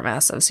that'll be our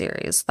massive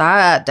series.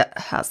 That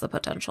has the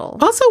potential.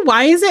 Also,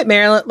 why is it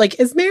Marilyn? Like,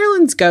 is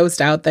Marilyn's ghost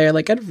out there?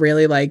 Like, I'd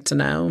really like to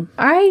know.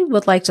 I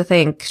would like to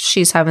think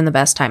she's having the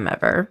best time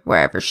ever,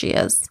 wherever she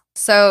is.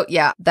 So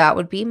yeah, that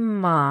would be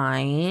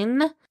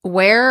mine.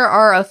 Where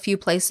are a few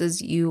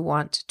places you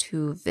want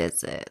to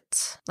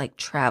visit, like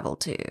travel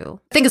to?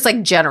 I think it's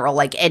like general,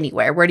 like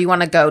anywhere. Where do you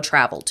want to go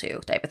travel to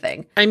type of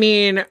thing? I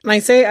mean, I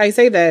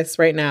say this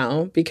right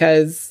now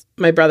because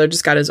my brother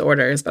just got his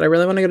orders, but I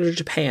really want to go to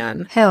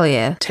Japan. Hell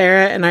yeah.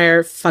 Tara and I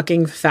are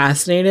fucking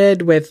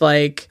fascinated with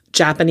like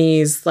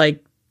Japanese,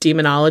 like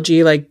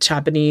demonology, like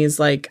Japanese,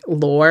 like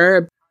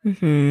lore.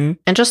 And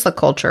just the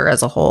culture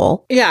as a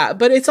whole. Yeah,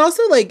 but it's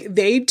also like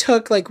they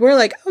took like, we're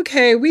like,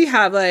 okay, we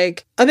have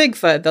like a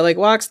Bigfoot that like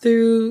walks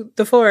through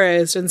the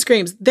forest and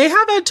screams. They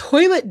have a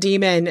toilet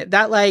demon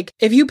that like,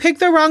 if you pick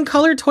the wrong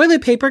color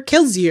toilet paper,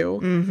 kills you.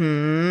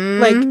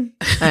 Like,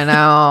 I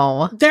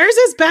know. Theirs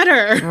is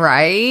better.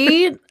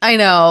 Right? I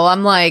know.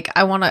 I'm like,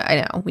 I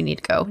know. We need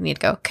to go.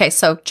 Okay,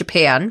 so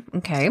Japan.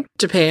 Okay.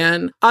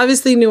 Japan.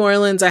 Obviously, New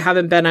Orleans, I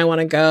haven't been. I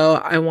want to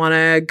go. I want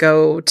to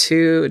go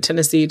to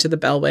Tennessee to the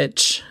Bell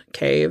Witch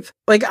Cave.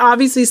 Like,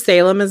 obviously,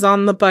 Salem is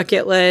on the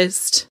bucket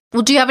list.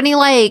 Well, do you have any,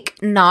 like,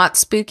 not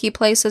spooky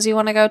places you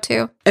want to go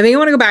to? I think I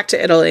want to go back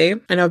to Italy.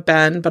 I know I've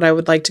been, but I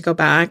would like to go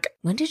back.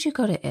 When did you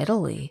go to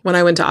Italy? When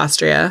I went to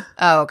Austria.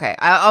 Oh, okay.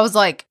 I was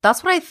like,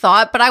 that's what I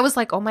thought, but I was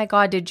like, oh my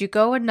God, did you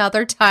go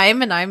another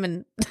time? And I'm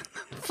in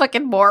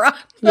fucking moron.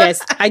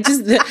 Yes,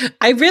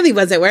 I really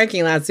wasn't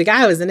working last week.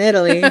 I was in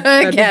Italy.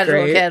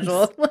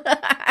 Casual.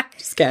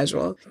 Just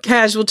casual.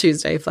 Casual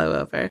Tuesday flow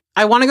over.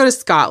 I want to go to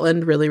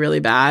Scotland really, really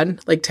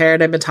bad. Like Tara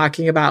and I've been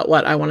talking about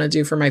what I want to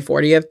do for my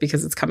 40th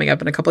because it's coming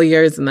up in a couple of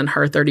years and then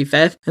her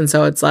 35th. And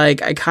so it's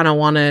like, I kind of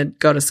want to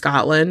go to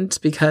Scotland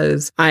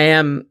because I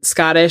am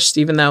Scottish,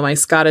 even though my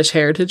Scottish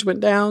heritage went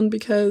down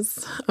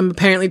because I'm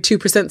apparently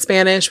 2%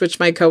 Spanish, which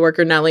my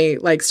coworker Nellie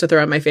likes to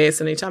throw in my face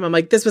anytime. I'm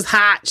like, this was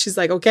hot. She's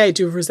like, okay,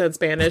 2%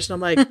 Spanish. And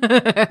I'm like,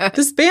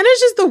 the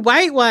Spanish is the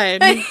white one.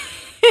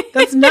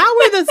 That's not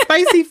where the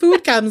spicy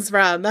food comes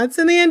from. That's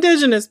in the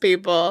indigenous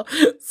people.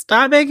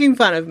 Stop making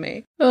fun of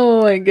me.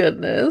 Oh my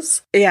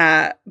goodness.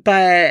 Yeah,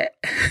 but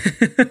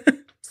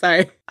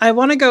sorry. I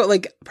want to go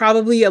like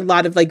probably a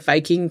lot of like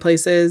Viking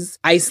places.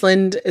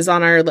 Iceland is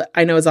on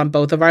I know is on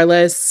both of our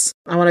lists.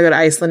 I want to go to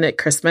Iceland at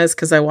Christmas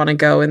because I want to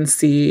go and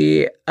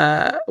see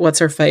what's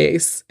her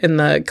face in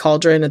the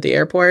cauldron at the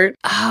airport.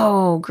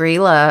 Oh,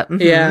 Grilla.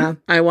 Mm-hmm. Yeah,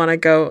 I want to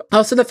go.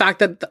 Also, the fact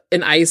that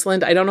in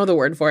Iceland, I don't know the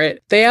word for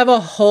it. They have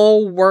a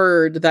whole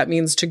word that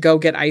means to go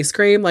get ice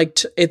cream. Like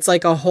it's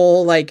like a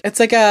whole like it's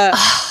like a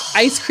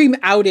ice cream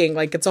outing.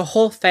 Like it's a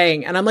whole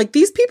thing. And I'm like,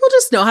 these people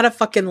just know how to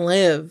fucking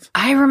live.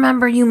 I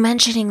remember you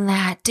mentioning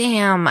that.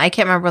 Damn, I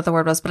can't remember what the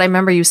word was, but I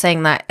remember you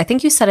saying that. I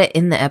think you said it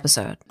in the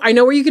episode. I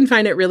know where you can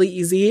find it really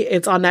easy.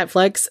 It's on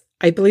Netflix.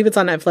 I believe it's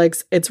on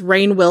Netflix. It's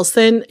Rainn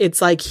Wilson. It's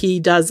like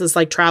he does this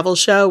like travel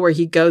show where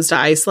he goes to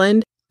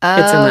Iceland.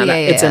 It's in that. Yeah.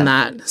 It's in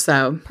that.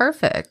 So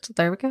perfect.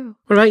 There we go.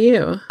 What about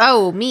you?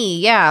 Oh, me.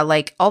 Yeah.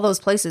 Like all those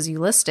places you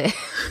listed.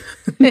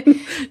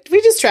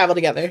 We just travel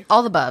together.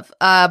 All the above.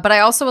 But I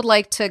also would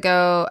like to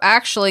go to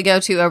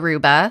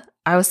Aruba.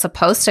 I was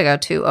supposed to go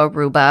to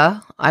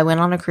Aruba. I went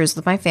on a cruise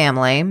with my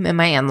family and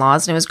my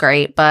in-laws, and it was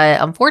great.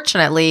 But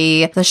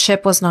unfortunately, the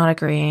ship was not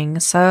agreeing.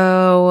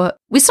 So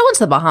we still went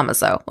to the Bahamas,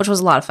 though, which was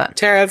a lot of fun.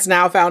 Tara's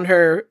now found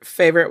her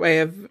favorite way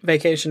of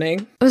vacationing.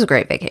 It was a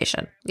great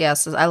vacation.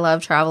 Yes, I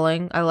love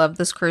traveling. I love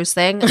this cruise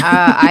thing.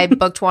 I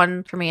booked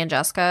one for me and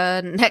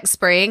Jessica next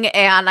spring,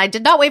 and I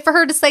did not wait for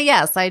her to say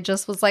yes. I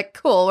just was like,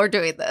 cool, we're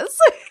doing this.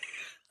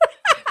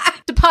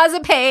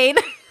 Deposit paid.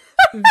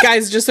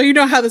 Guys, just so you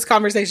know how this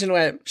conversation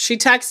went, she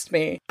texted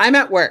me. I'm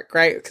at work,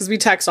 right? Because we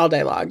text all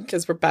day long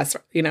because we're best,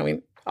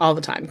 we all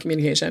the time,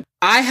 communication.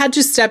 I had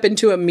to step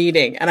into a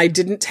meeting and I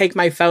didn't take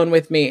my phone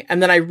with me.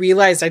 And then I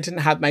realized I didn't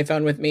have my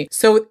phone with me.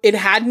 So it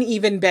hadn't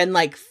even been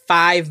like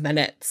 5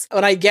 minutes.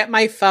 When I get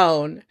my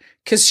phone,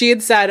 because she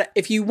had said,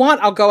 if you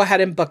want, I'll go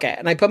ahead and book it.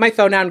 And I put my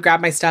phone down,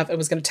 grabbed my stuff, and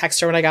was going to text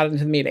her when I got into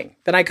the meeting.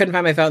 Then I couldn't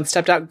find my phone,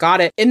 stepped out,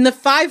 got it. In the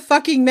 5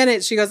 fucking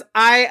minutes, she goes,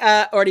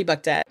 I already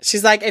booked it.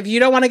 She's like, if you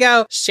don't want to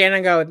go,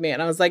 Shannon, go with me.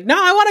 And I was like, no,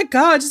 I want to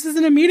go. It just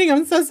isn't a meeting.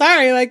 I'm so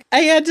sorry. Like, I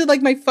had to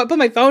like put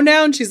my phone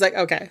down. She's like,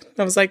 okay.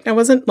 I was like, I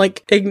wasn't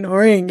like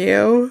ignoring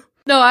you.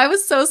 No, I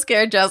was so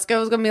scared Jessica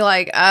was going to be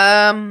like,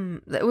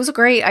 it was a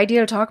great idea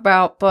to talk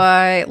about,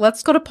 but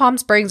let's go to Palm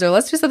Springs or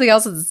let's do something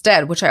else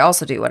instead, which I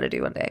also do want to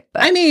do one day.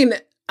 But I mean,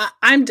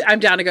 I'm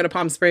down to go to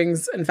Palm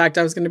Springs. In fact,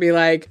 I was going to be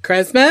like,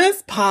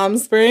 Christmas, Palm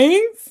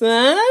Springs.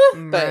 But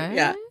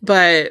yeah,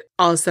 but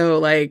also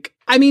like,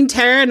 I mean,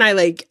 Tara and I,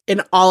 like,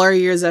 in all our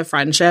years of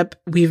friendship,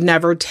 we've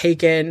never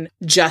taken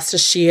just a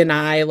she and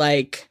I,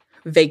 like,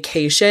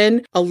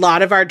 vacation. A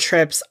lot of our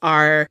trips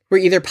were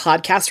either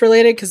podcast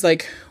related because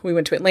like we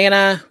went to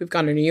Atlanta, we've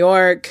gone to New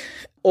York,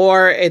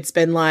 or it's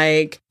been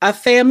like a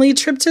family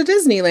trip to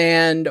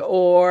Disneyland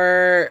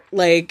or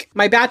like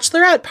my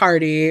bachelorette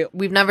party.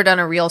 We've never done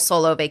a real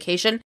solo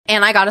vacation.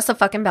 And I got us a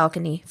fucking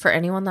balcony for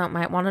anyone that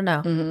might want to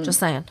know. Mm-hmm. Just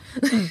saying.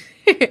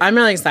 I'm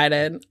really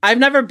excited. I've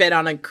never been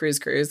on a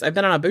cruise. I've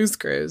been on a booze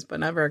cruise, but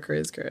never a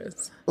cruise.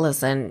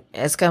 Listen,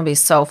 it's going to be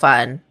so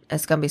fun.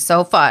 It's going to be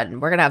so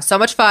fun. We're going to have so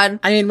much fun.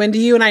 I mean, when do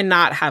you and I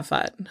not have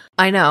fun?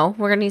 I know.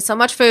 We're going to eat so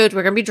much food.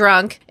 We're going to be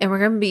drunk and we're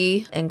going to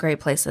be in great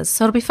places.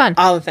 So it'll be fun.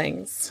 All the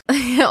things.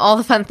 All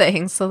the fun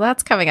things. So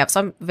that's coming up. So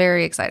I'm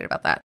very excited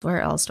about that.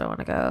 Where else do I want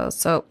to go?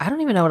 So I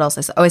don't even know what else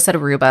I said. Oh, I said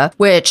Aruba,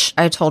 which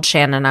I told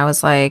Shannon, I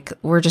was like,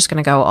 we're just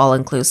going to go all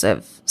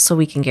inclusive so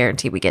we can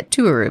guarantee we get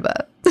to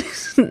Aruba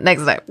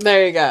next time.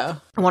 There you go.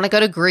 I want to go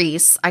to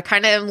Greece. I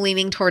kind of am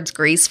leaning towards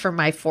Greece for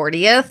my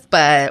 40th,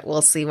 but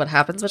we'll see what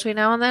happens between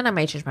now and then. I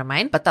might change my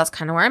mind, but that's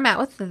kind of where I'm at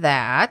with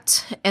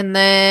that. And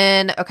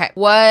then, okay,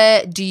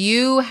 what do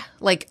you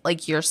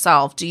like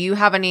yourself? Do you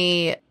have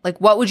any, like,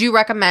 what would you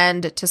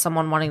recommend to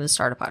someone wanting to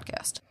start a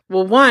podcast?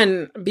 Well,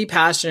 one, be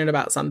passionate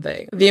about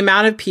something. The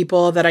amount of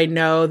people that I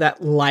know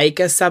that like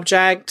a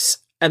subject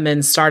and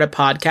then start a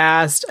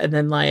podcast and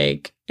then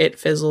like it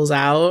fizzles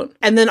out.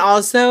 And then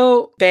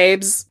also,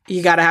 babes,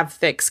 you got to have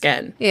thick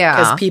skin. Yeah.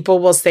 Because people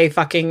will say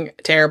fucking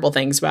terrible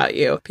things about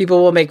you.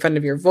 People will make fun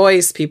of your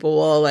voice. People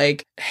will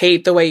like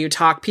hate the way you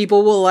talk.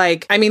 People will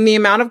like, I mean, the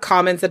amount of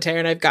comments that Tara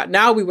and I've got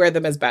now, we wear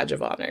them as badge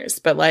of honors.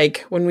 But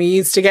like when we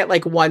used to get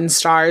like 1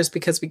 stars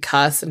because we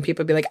cuss and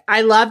people would be like,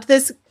 I loved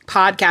this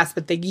podcast,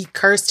 but they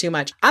curse too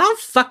much. I don't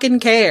fucking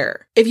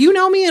care. If you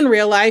know me in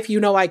real life, you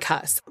know I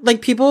cuss.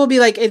 Like people will be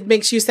like, it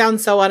makes you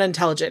sound so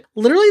unintelligent.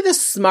 Literally the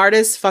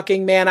smartest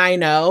fucking man I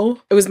know.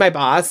 It was my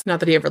boss. Not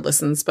that he ever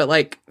listens, but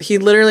like he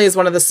literally is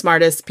one of the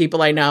smartest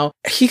people I know.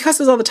 He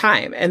cusses all the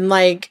time. And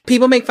like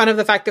people make fun of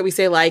the fact that we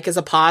say like as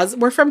a pause.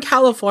 We're from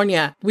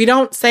California. We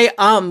don't say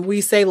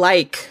we say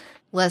like.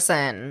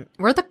 Listen,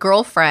 we're the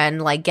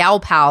girlfriend, like gal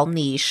pal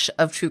niche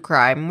of true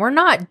crime. We're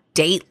not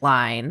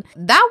Dateline.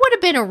 That would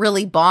have been a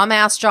really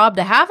bomb-ass job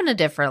to have in a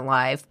different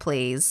life,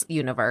 please,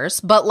 universe.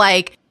 But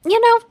like, you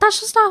know,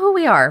 that's just not who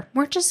we are.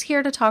 We're just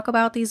here to talk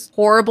about these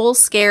horrible,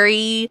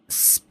 scary,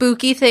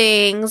 spooky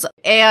things.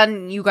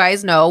 And you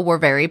guys know we're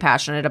very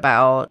passionate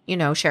about, you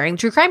know, sharing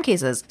true crime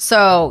cases.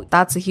 So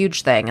that's a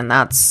huge thing. And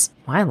that's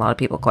why a lot of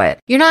people quit.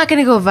 You're not going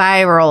to go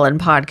viral in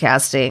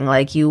podcasting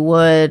like you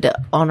would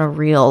on a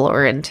reel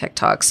or in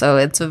TikTok. So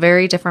it's a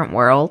very different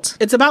world.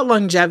 It's about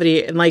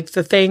longevity. And like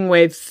the thing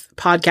with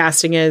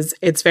podcasting is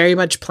it's very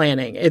much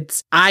planning.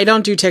 I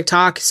don't do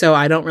TikTok, so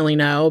I don't really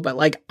know. But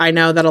like, I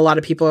know that a lot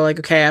of people are like,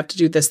 okay, I have to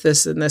do this,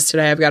 this, and this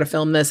today. I've got to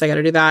film this. I got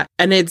to do that.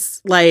 And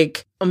it's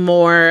like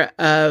more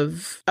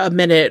of a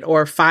minute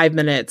or 5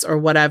 minutes or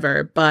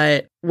whatever.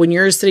 But when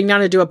you're sitting down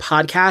to do a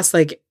podcast,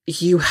 like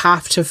you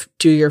have to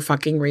do your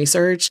fucking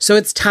research. So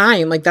it's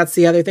time. Like that's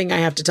the other thing I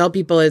have to tell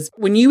people is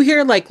when you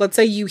hear, like, let's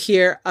say you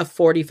hear a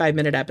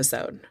 45-minute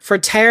episode for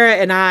Tara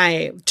and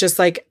I, just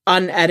like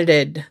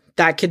unedited,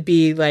 that could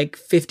be like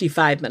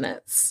 55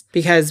 minutes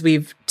because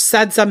we've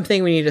said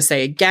something we need to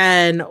say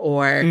again,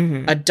 or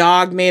a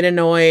dog made a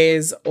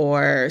noise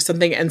or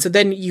something. And so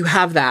then you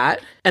have that.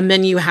 And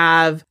then you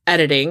have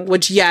editing,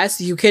 which yes,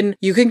 you can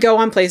go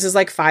on places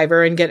like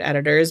Fiverr and get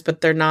editors,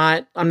 but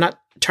I'm not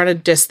trying to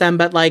diss them,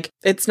 but like,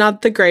 it's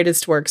not the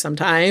greatest work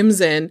sometimes.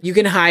 And you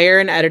can hire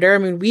an editor. I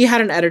mean, we had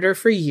an editor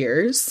for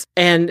years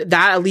and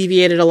that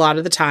alleviated a lot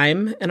of the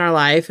time in our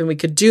life and we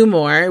could do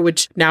more,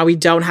 which now we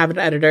don't have an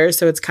editor.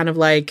 So it's kind of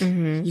like,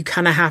 you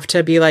kind of have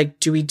to be like,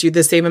 do we do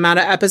the same amount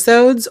of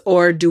episodes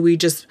or do we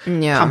just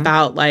pump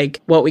out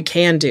like what we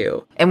can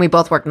do? And we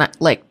both work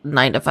like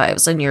 9 to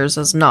 5s and yours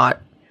is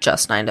not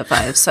just 9 to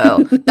 5.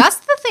 So that's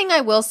the thing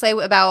I will say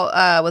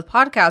about with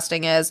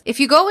podcasting is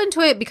if you go into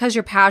it because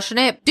you're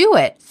passionate, do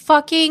it.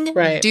 Fucking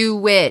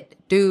do it.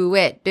 Do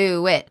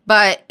it.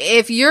 But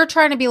if you're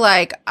trying to be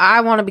like,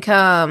 I want to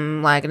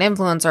become like an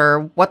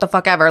influencer, what the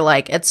fuck ever,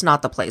 like it's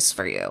not the place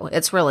for you.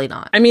 It's really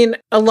not. I mean,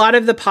 a lot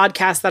of the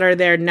podcasts that are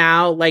there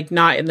now, like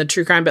not in the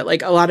true crime, but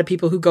like a lot of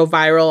people who go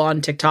viral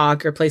on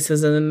TikTok or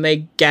places and then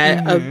they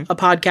get a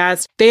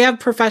podcast, they have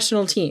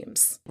professional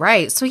teams.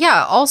 Right. So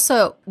yeah,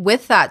 also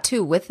with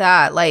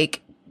that,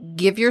 like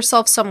give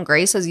yourself some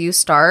grace as you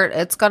start.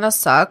 It's gonna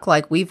suck.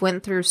 Like we've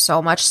went through so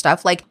much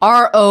stuff. Like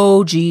our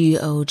OGs.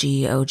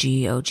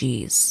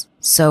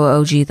 So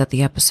OG that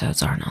the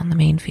episodes aren't on the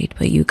main feed,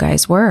 but you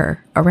guys were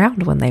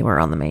around when they were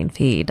on the main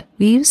feed.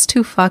 We used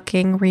to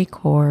fucking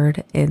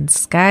record in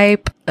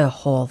Skype, a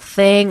whole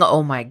thing.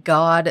 Oh my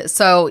God.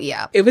 So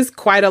yeah. It was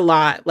quite a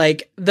lot.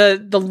 Like the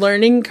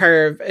learning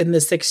curve in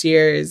the 6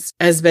 years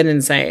has been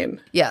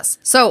insane. Yes.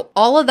 So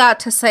all of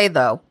that to say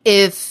though,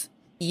 if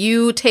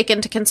you take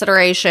into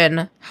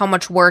consideration how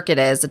much work it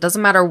is. It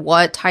doesn't matter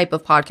what type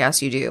of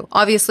podcast you do.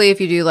 Obviously, if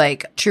you do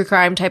like true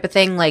crime type of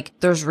thing, like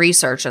there's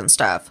research and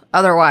stuff.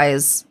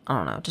 Otherwise, I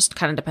don't know, just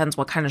kind of depends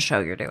what kind of show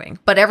you're doing.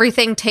 But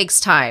everything takes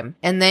time.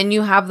 And then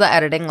you have the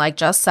editing, like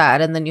just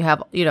said, and then you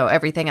have, you know,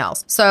 everything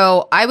else.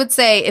 So I would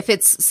say if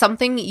it's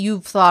something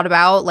you've thought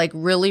about, like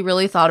really,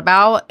 really thought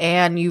about,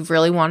 and you've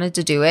really wanted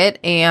to do it,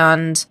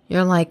 and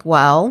you're like,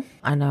 well,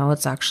 I know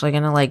it's actually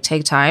going to like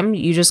take time.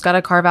 You just got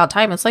to carve out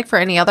time. It's like for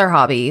any other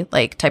hobby,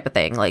 like type of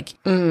thing. Like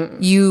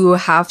you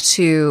have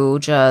to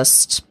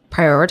just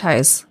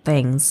prioritize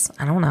things.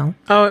 I don't know.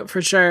 Oh,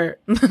 for sure.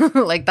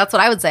 Like that's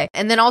what I would say.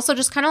 And then also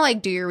just kind of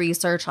like do your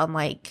research on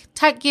like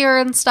tech gear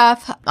and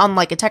stuff on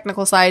like a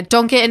technical side.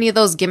 Don't get any of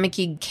those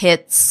gimmicky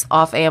kits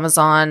off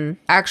Amazon.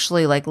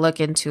 Actually like look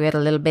into it a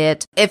little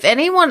bit. If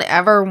anyone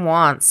ever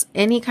wants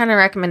any kind of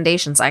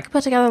recommendations, I could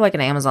put together like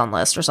an Amazon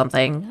list or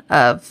something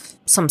of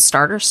some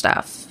starter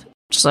stuff.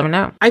 Just let me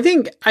know. I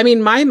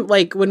mean, mine,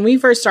 like when we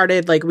first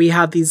started, like we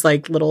had these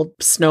like little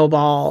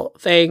snowball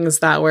things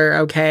that were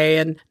okay.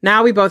 And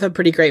now we both have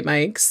pretty great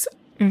mics.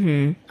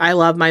 I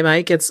love my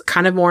mic. It's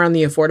kind of more on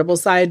the affordable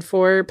side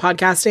for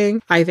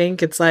podcasting. I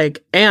think it's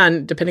like,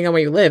 and depending on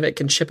where you live, it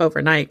can ship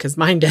overnight because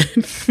mine did.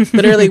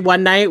 Literally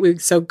one night we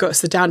go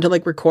sit down to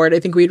like record. I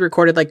think we were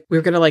going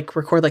to like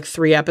record like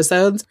 3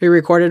 episodes. We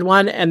recorded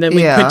one and then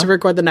we went to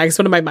record the next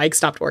one and my mic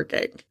stopped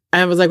working.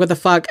 And I was like, what the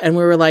fuck? And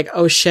we were like,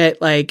 oh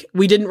shit, like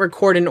we didn't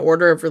record in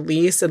order of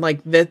release. And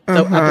like the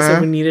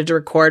episode we needed to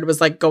record was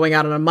like going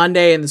out on a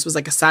Monday and this was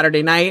like a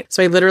Saturday night.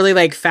 So I literally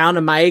like found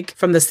a mic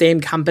from the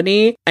same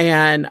company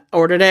and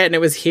ordered it. And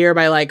it was here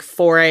by like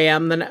 4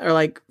 a.m. or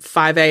like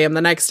 5 a.m. the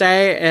next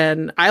day.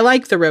 And I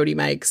like the Rode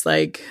mics.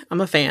 Like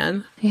I'm a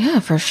fan. Yeah,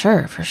 for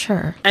sure. For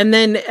sure. And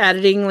then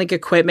editing like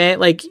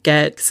equipment, like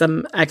get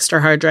some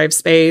extra hard drive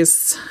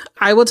space.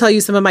 I will tell you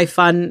some of my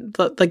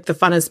the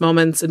funnest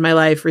moments in my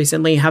life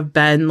recently have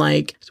been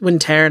like when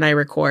Tara and I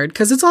record.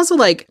 Cause it's also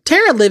like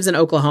Tara lives in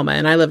Oklahoma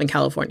and I live in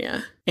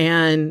California.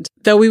 And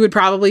though we would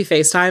probably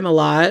FaceTime a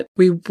lot,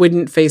 we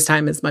wouldn't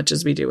FaceTime as much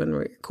as we do when we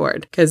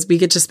record because we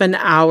get to spend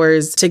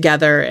hours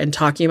together and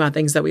talking about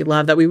things that we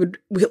love that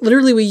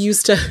we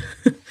used to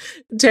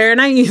Tara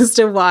and I used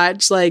to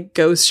watch like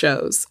ghost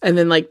shows and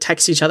then like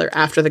text each other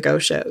after the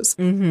ghost shows.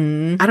 I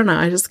don't know.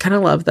 I just kind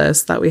of love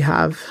this that we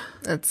have.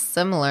 It's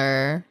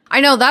similar.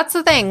 I know, that's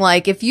the thing.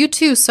 Like, if you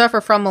two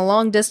suffer from a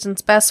long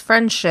distance best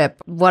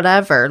friendship,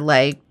 whatever,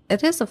 like,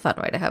 it is a fun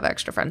way to have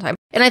extra friend time.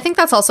 And I think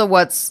that's also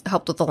what's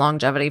helped with the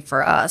longevity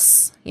for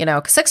us, you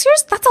know, because 6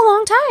 years, that's a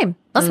long time.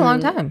 That's a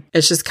long time.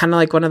 It's just kind of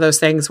like one of those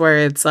things where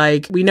it's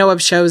like, we know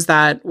of shows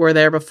that were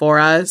there before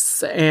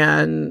us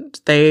and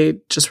they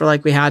just were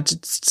like, we had to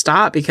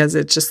stop because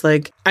it's just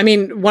like, I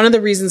mean, one of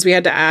the reasons we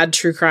had to add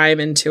true crime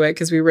into it,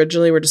 because we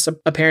originally were just a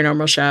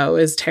paranormal show,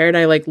 is Tara and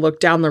I like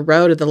looked down the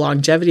road at the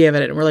longevity of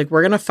it and we're like,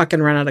 we're going to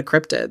fucking run out of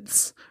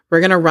cryptids. We're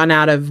going to run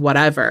out of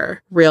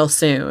whatever real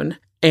soon.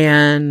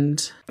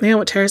 And you know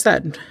what Tara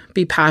said,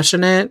 be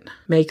passionate,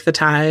 make the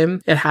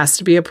time. It has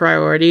to be a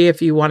priority if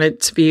you want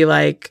it to be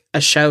like a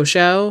show.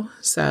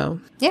 So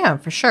yeah,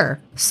 for sure.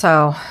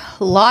 So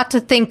a lot to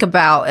think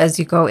about as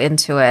you go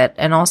into it,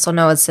 and also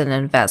know it's an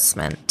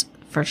investment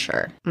for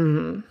sure.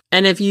 And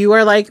if you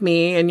are like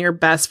me and your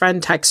best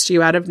friend texts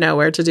you out of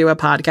nowhere to do a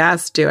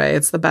podcast, do it.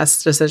 It's the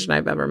best decision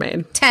I've ever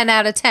made. 10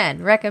 out of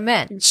 10.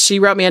 Recommend. She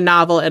wrote me a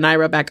novel and I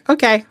wrote back,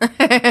 okay.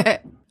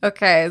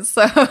 Okay,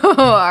 so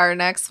our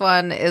next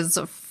one is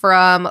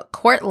from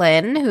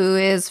Courtland, who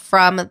is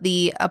from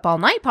the Up All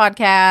Night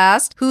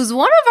podcast, who's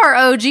one of our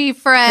OG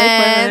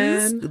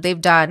friends. They've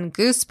done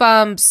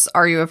Goosebumps,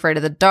 Are You Afraid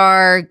of the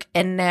Dark?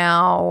 And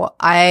now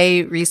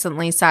I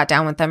recently sat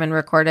down with them and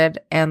recorded,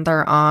 and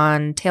they're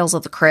on Tales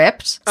of the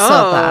Crypt. Oh.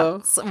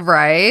 So that's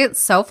right.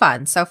 So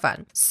fun. So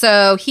fun.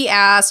 So he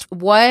asked,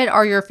 what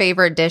are your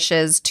favorite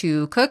dishes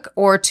to cook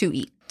or to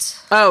eat?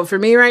 Oh, for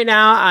me right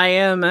now, I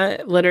am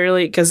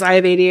literally, because I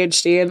have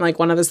ADHD, and like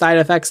one of the side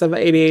effects of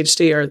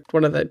ADHD, or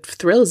one of the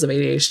thrills of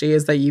ADHD,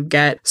 is that you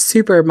get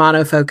super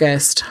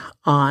monofocused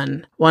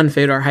on one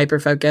food or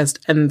hyper-focused.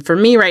 And for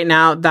me right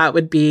now, that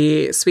would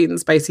be sweet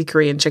and spicy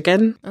Korean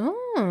chicken.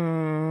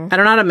 Oh. I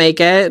don't know how to make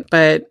it,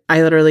 but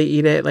I literally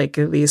eat it like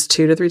at least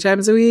 2 to 3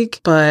 times a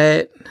week.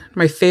 But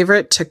my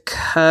favorite to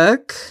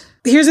cook...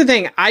 Here's the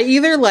thing. I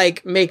either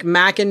like make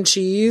mac and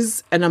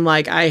cheese and I'm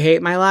like, I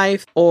hate my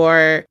life,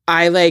 or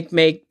I like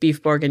make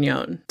beef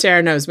bourguignon.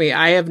 Tara knows me.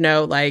 I have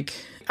no like,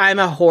 I'm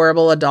a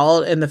horrible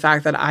adult in the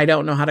fact that I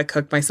don't know how to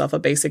cook myself a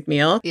basic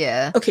meal.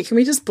 Yeah. Okay, can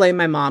we just blame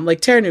my mom?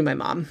 Like, Tara knew my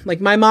mom.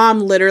 Like, my mom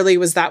literally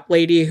was that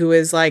lady who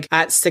is like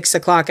at 6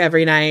 o'clock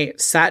every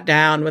night, sat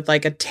down with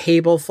like a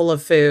table full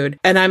of food.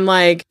 And I'm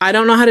like, I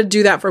don't know how to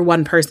do that for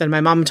one person.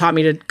 My mom taught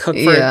me to cook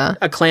for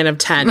a clan of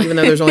 10, even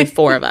though there's only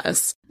 4 of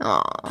us.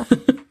 Aw.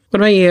 What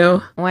about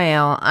you?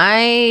 Well,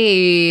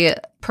 I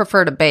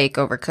prefer to bake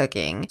over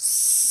cooking.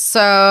 So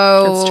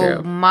That's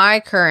true. My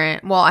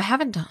current, well, I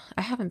haven't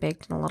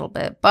baked in a little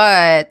bit,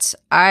 but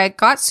I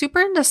got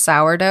super into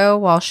sourdough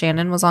while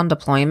Shannon was on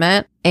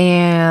deployment,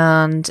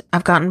 and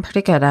I've gotten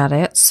pretty good at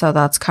it. So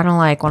that's kind of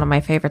like one of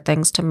my favorite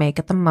things to make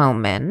at the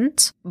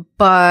moment.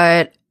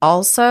 But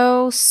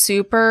also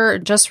super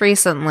just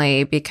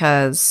recently,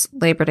 because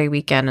Labor Day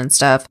weekend and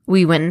stuff,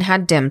 we went and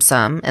had dim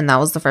sum, and that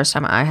was the first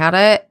time I had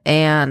it.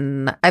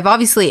 And I've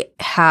obviously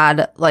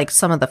had like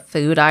some of the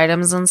food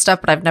items and stuff,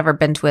 but I've never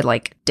been to a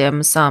like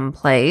dim sum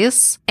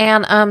place.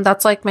 And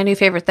that's like my new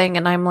favorite thing.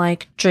 And I'm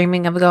like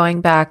dreaming of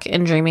going back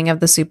and dreaming of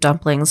the soup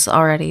dumplings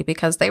already,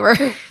 because they were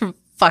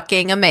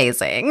fucking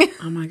amazing.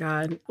 Oh my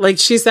God. Like,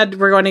 she said,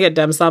 we're going to get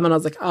dim sum, and I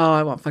was like, oh,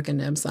 I want fucking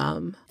dim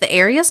sum. The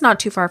area's not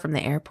too far from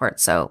the airport,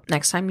 so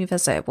next time you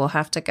visit, we'll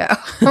have to go.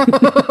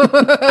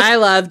 I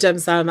love dim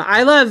sum.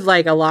 I love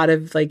like a lot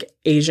of like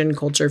Asian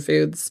culture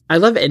foods. I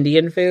love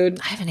Indian food.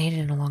 I haven't eaten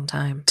in a long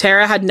time.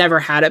 Tara had never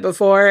had it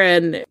before,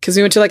 and because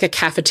we went to like a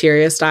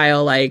cafeteria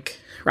style like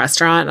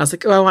restaurant, and I was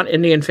like, oh, I want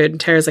Indian food. And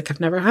Tara's like,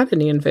 I've never had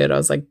Indian food. I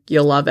was like,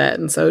 you'll love it.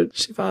 And so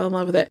she fell in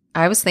love with it.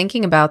 I was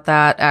thinking about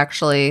that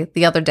actually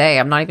the other day.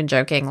 I'm not even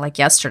joking, like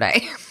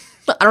yesterday.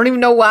 I don't even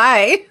know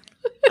why.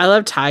 I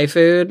love Thai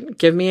food.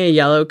 Give me a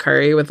yellow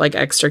curry with like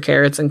extra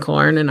carrots and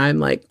corn, and I'm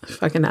like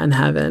fucking in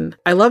heaven.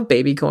 I love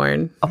baby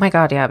corn. Oh my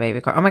God, yeah,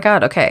 baby corn. Oh my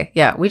God, okay.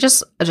 Yeah, we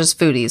just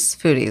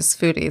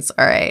foodies.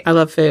 All right. I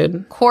love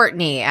food.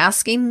 Courtney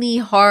asking the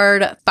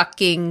hard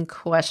fucking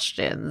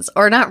questions.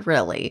 Or not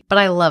really, but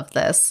I love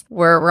this.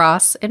 Were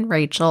Ross and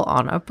Rachel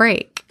on a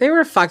break? They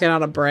were fucking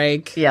on a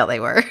break. Yeah, they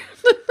were.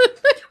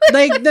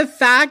 Like, the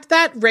fact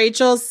that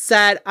Rachel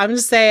said, I'm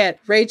just saying it,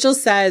 Rachel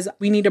says,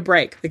 we need a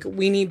break. Like,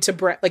 we need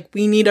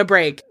a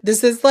break.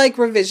 This is like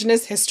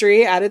revisionist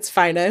history at its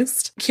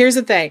finest. Here's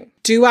the thing.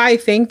 Do I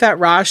think that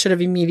Ross should have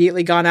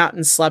immediately gone out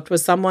and slept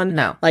with someone?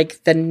 No.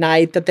 Like the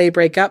night that they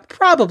break up?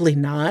 Probably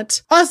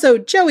not. Also,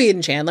 Joey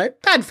and Chandler,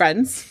 bad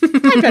friends.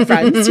 Bad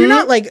friends. You're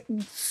not like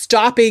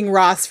stopping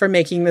Ross from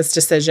making this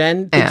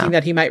decision, thinking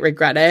that he might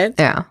regret it.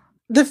 Yeah.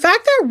 The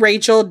fact that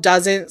Rachel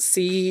doesn't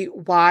see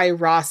why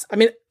Ross, I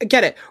mean, I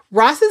get it.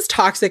 Ross is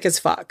toxic as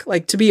fuck.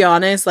 Like, to be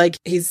honest, like,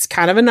 he's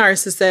kind of a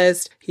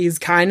narcissist. He's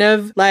kind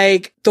of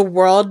like, the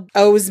world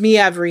owes me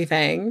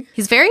everything.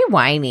 He's very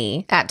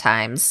whiny at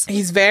times.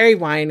 He's very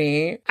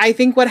whiny. I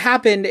think what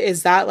happened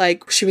is that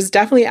like she was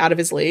definitely out of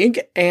his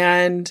league.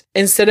 And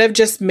instead of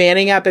just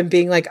manning up and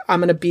being like, I'm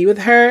going to be with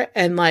her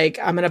and like,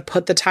 I'm going to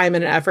put the time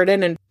and effort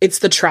in. And it's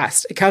the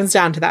trust. It comes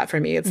down to that for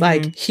me. It's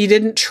like he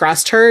didn't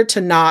trust her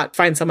to not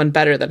find someone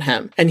better than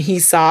him. And he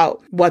saw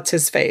what's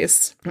his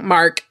face,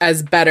 Mark,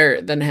 as better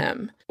than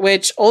him.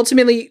 Which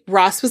ultimately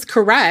Ross was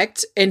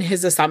correct in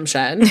his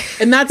assumption.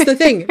 And that's the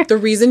thing. The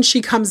reason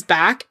she comes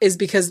back is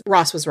because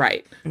Ross was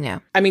right. Yeah.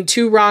 I mean,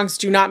 2 wrongs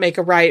do not make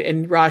a right,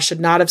 and Ross should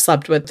not have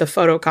slept with the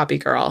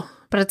photocopy girl.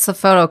 But it's a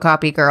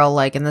photocopy girl,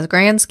 like in the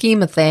grand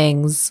scheme of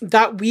things.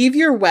 That weave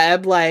your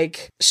web,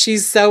 like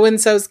she's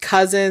so-and-so's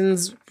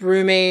cousins,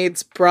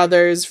 roommates,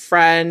 brothers,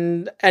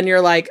 friend. And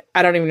you're like,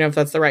 I don't even know if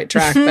that's the right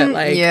track, but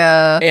like,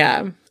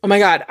 yeah. Oh my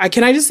God.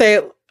 Can I just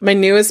say, my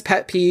newest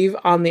pet peeve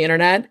on the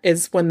internet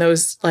is when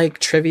those like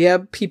trivia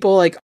people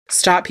like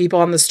stop people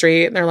on the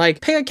street and they're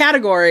like, pick a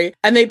category.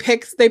 And they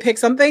pick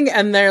something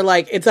and they're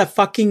like, it's a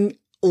fucking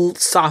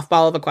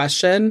softball of a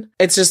question.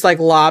 It's just like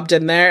lobbed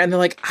in there and they're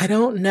like, I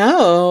don't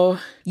know.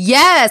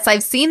 Yes,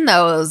 I've seen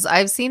those.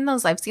 I've seen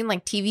like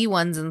TV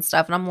ones and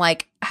stuff. And I'm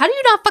like, how do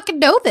you not fucking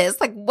know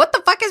this? Like, what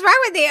the fuck is wrong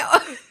with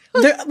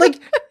you? They're, like,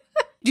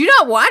 do you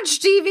not watch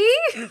TV?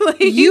 Like,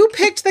 you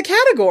picked the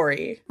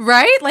category.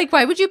 Right? Like,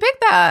 why would you pick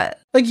that?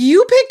 Like,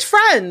 you picked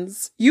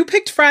Friends.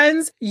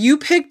 You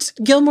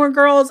picked Gilmore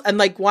Girls. And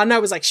like one, I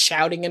was like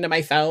shouting into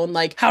my phone,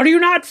 like, how do you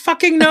not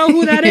fucking know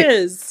who that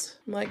is?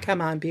 I'm like,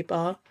 come on,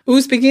 people.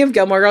 Ooh, speaking of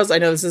Gilmore Girls, I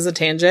know this is a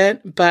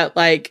tangent, but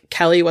like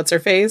Kelly,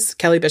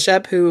 Kelly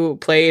Bishop, who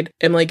played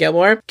Emily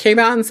Gilmore, came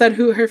out and said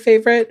who her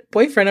favorite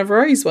boyfriend of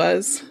Rory's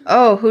was.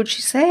 Oh, who'd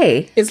she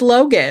say? Is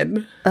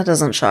Logan. That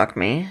doesn't shock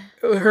me.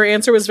 Her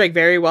answer was like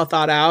very well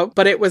thought out,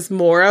 but it was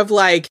more of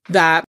like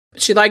that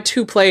she liked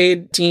who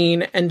played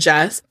Dean and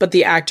Jess, but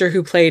the actor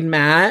who played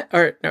Matt,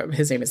 or no,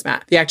 his name is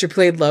Matt. The actor who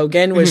played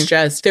Logan was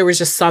there was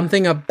just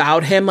something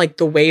about him, like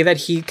the way that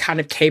he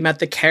kind of came at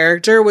the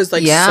character was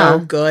like so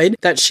good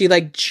that she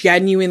like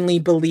genuinely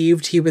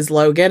believed he was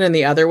Logan. And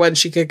the other one,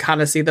 she could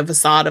kind of see the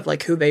facade of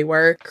like who they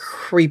were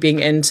creeping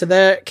into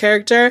the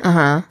character.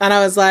 And I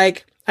was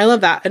like, I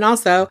love that. And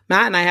also,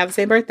 Matt and I have the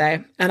same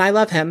birthday, and I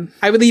love him.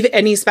 I would leave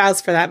any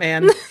spouse for that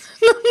man.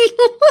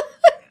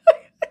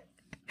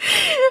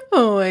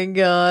 Oh my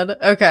God.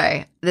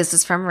 Okay. This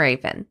is from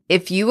Raven.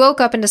 If you woke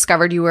up and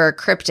discovered you were a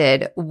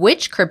cryptid,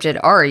 which cryptid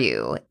are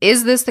you?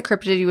 Is this the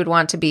cryptid you would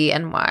want to be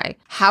and why?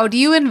 How do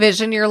you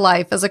envision your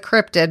life as a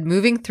cryptid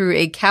moving through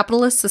a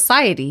capitalist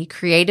society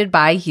created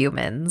by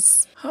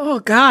humans? Oh,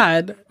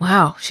 God.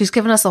 Wow. She's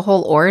given us a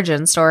whole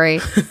origin story.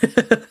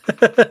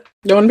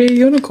 You want to be a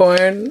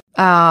unicorn?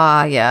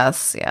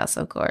 Yes. Yes,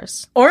 of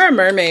course. Or a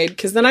mermaid,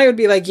 because then I would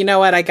be like, you know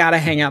what? I gotta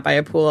hang out by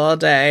a pool all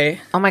day.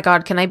 Oh my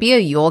God. Can I be a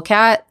Yule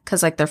cat?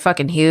 Because like they're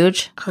fucking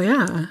huge. Oh,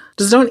 yeah.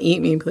 Just don't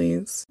eat me,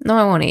 please. No,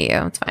 I won't eat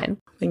you. It's fine.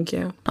 Thank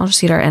you. I'll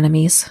just eat our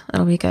enemies.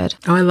 It'll be good.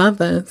 Oh, I love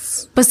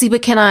this. But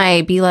can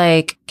I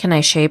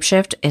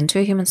shapeshift into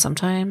a human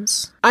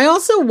sometimes? I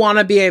also want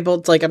to be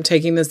able to, like, I'm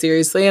taking this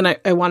seriously, and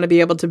I want to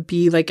be able to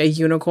be like a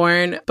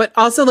unicorn, but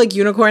also like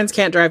unicorns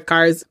can't drive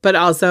cars, but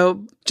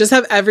also just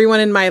have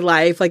everyone in my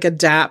life like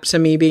adapt to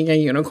me being a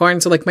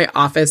unicorn. So like my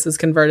office is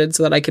converted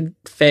so that I could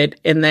fit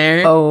in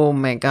there. Oh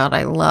my God,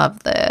 I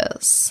love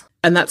this.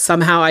 And that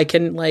somehow I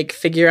can like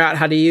figure out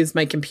how to use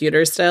my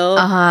computer still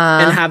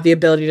and have the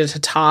ability to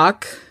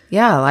talk.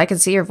 Yeah, I can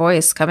see your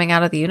voice coming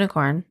out of the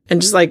unicorn. And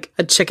just like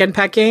a chicken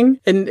pecking.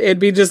 And it'd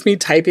be just me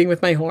typing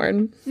with my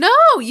horn. No,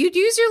 you'd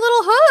use your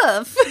little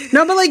hoof.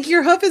 No, but like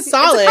your hoof is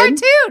solid.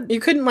 It's a cartoon. You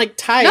couldn't like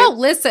type. No,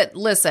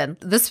 listen.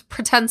 This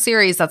pretend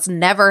series that's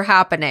never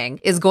happening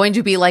is going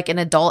to be like an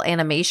adult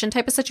animation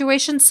type of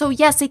situation. So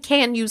yes, it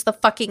can use the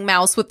fucking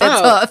mouse with its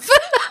hoof.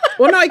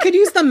 Well, no, I could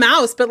use the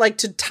mouse, but like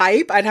to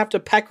type, I'd have to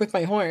peck with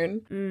my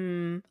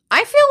horn.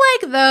 I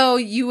feel like though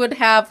you would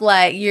have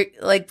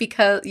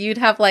because you'd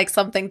have like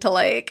something to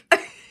like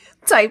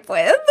type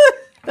with.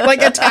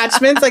 Like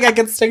attachments, like I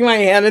could stick my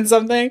hand in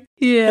something.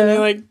 Yeah. And then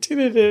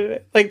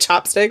like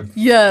chopstick.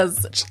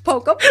 Yes.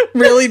 Poke them.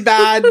 Really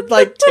bad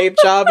like tape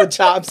job with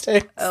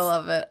chopsticks. I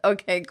love it.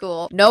 Okay,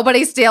 cool.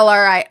 Nobody steal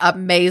our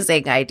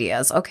amazing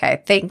ideas.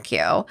 Okay, thank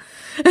you.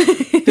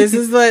 This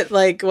is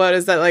what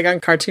is that like on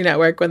Cartoon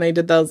Network when they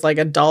did those like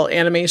adult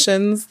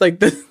animations?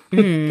 Like this,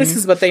 this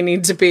is what they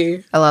need to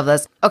be. I love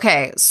this.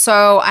 Okay,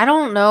 so I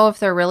don't know if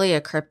they're really a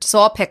cryptid, so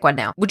I'll pick one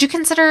now. Would you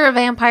consider a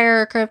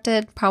vampire a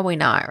cryptid? Probably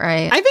not,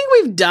 right? I think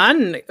we've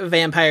done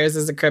vampires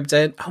as a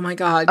cryptid. Oh my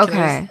God.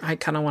 Okay. I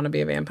kind of want to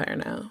be a vampire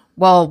now.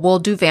 Well, we'll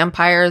do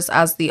vampires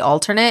as the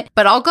alternate,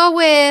 but I'll go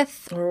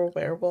with... Or a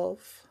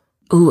werewolf.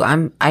 Ooh,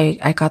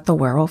 I got the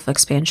werewolf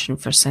expansion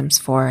for Sims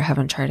 4. I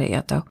haven't tried it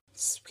yet, though.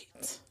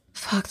 Sweet.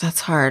 Fuck,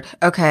 that's hard.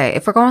 Okay,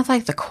 if we're going with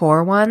like the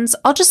core ones,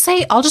 I'll just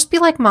be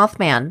like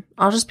Mothman.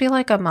 I'll just be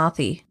like a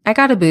mothy. I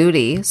got a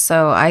booty,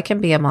 so I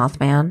can be a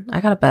Mothman. I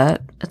got a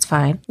butt. It's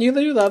fine. You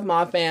do love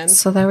Mothman.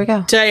 So there we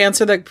go. To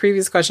answer the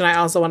previous question, I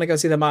also want to go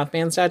see the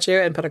Mothman statue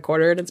and put a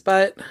quarter in its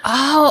butt.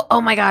 Oh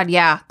my God.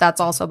 Yeah,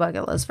 that's also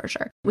bucket list for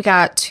sure. We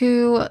got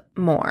 2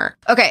 more.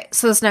 Okay,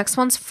 so this next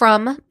one's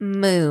from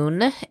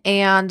Moon,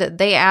 and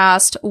they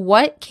asked,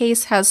 what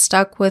case has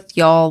stuck with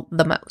y'all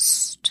the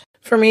most?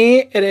 For me,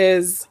 it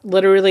is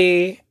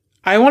literally,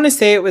 I want to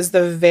say it was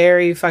the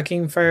very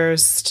fucking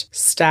first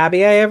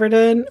stabby I ever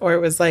did, or it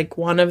was like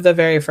one of the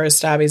very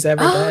first stabbies I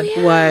ever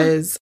did,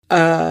 was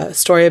a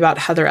story about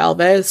Heather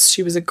Elvis.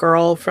 She was a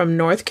girl from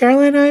North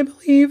Carolina, I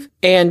believe,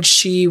 and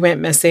she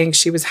went missing.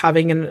 She was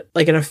having an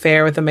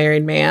affair with a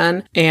married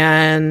man,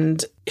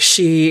 and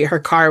her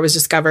car was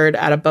discovered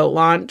at a boat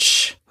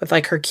launch with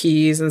like her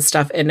keys and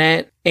stuff in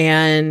it.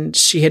 And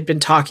she had been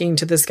talking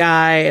to this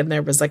guy, and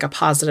there was like a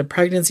positive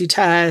pregnancy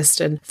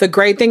test. And the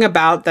great thing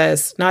about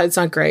this, it's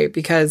not great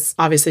because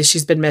obviously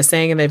she's been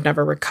missing and they've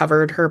never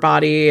recovered her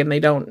body and they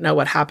don't know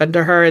what happened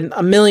to her. And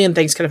a million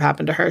things could have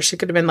happened to her. She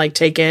could have been like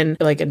taken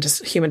like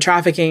into human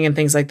trafficking and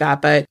things like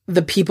that. But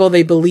the people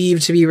they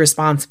believe to be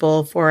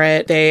responsible for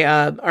it, they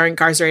are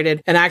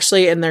incarcerated. And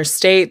actually in their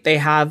state, they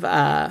have,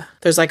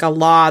 there's like a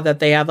law that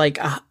they have like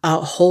a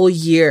whole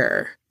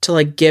year to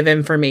like give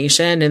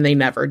information, and they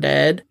never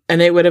did.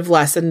 And it would have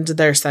lessened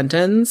their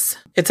sentence.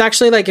 It's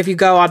actually like, if you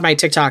go on my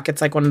TikTok,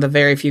 it's like one of the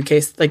very few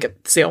cases, like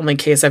it's the only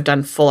case I've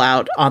done full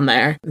out on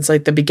there. It's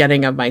like the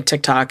beginning of my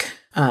TikTok,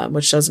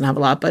 which doesn't have a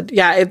lot, but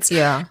yeah, it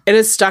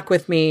has stuck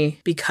with me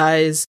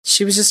because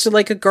she was just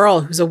like a girl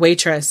who's a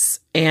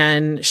waitress,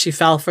 and she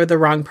fell for the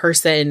wrong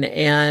person,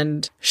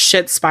 and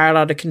shit spiraled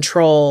out of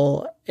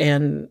control.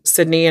 And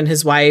Sydney and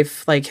his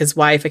wife, I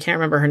can't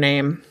remember her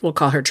name. We'll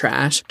call her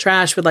Trash.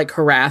 Trash would like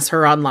harass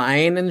her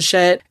online and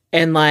shit.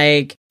 And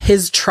like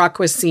his truck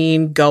was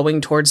seen going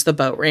towards the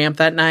boat ramp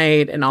that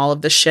night and all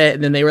of the shit.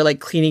 And then they were like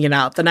cleaning it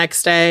out the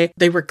next day.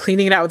 They were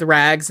cleaning it out with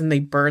rags, and they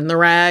burned the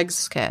rags.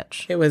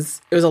 Sketch. It was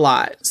a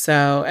lot.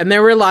 So, and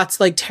there were lots,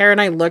 like Tara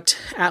and I looked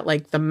at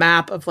like the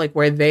map of like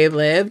where they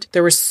lived.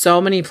 There were so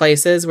many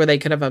places where they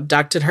could have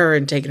abducted her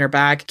and taken her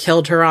back,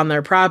 killed her on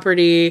their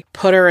property,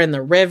 put her in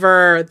the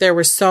river. There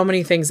were so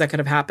many things that could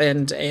have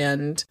happened.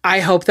 And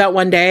I hope that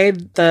one day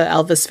the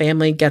Elvis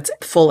family gets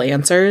full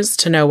answers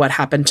to know what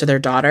happened to their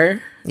daughter.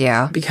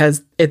 Yeah.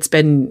 Because it's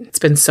been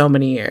so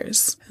many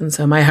years. And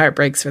so my heart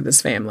breaks for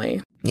this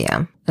family.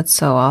 Yeah. It's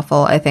so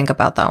awful. I think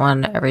about that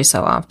one every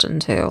so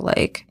often too.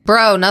 Like,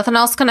 bro, nothing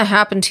else gonna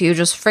happen to you.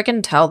 Just freaking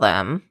tell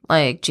them.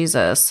 Like,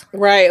 Jesus.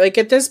 Right. Like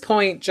at this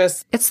point,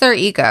 just... It's their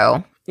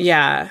ego.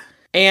 Yeah.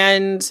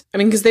 And I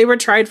mean, because they were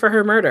tried for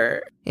her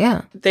murder.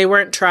 Yeah. They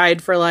weren't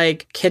tried for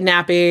like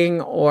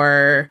kidnapping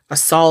or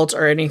assault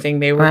or anything.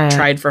 They were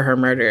tried for her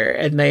murder,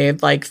 and they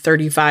had like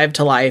 35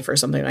 to life or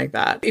something like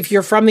that. If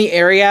you're from the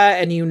area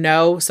and you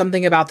know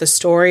something about the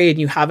story and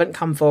you haven't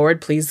come forward,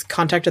 please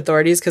contact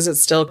authorities, because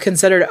it's still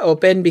considered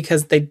open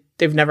because they've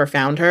never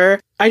found her.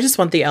 I just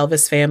want the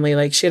Elvis family,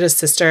 like she had a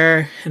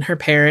sister and her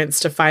parents,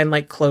 to find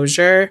like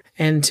closure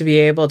and to be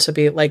able to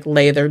be like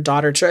lay their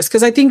daughter to rest.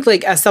 Because I think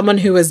like as someone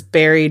who has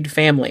buried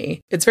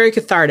family, it's very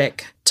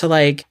cathartic to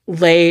like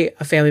lay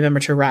a family member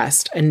to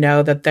rest and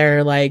know that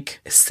they're like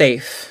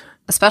safe.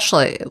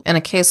 Especially in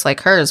a case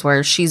like hers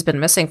where she's been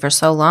missing for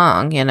so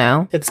long, you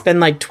know? It's been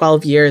like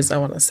 12 years, I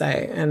want to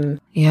say.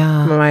 And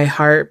yeah, my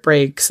heart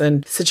breaks.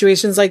 And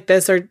situations like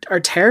this are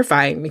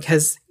terrifying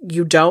because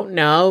you don't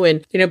know.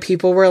 And, you know,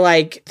 people were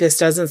like, this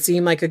doesn't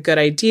seem like a good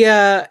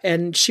idea.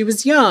 And she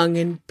was young,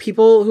 and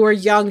people who are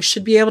young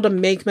should be able to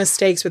make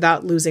mistakes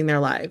without losing their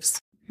lives.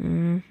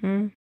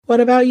 Mm-hmm. What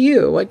about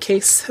you? What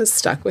case has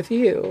stuck with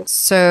you?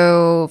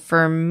 So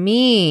for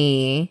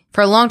me,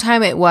 for a long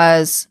time it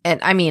was, and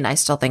I mean, I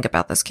still think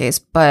about this case,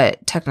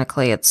 but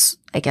technically it's,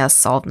 I guess,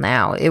 solved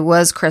now. It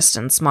was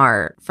Kristen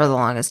Smart for the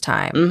longest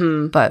time.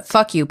 Mm-hmm. But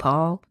fuck you,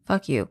 Paul.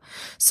 Fuck you.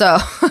 So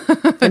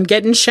I'm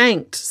getting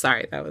shanked.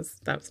 Sorry, that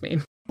was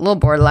mean. A little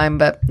borderline,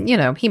 but, you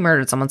know, he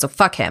murdered someone, so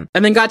fuck him.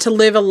 And then got to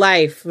live a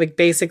life, like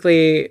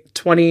basically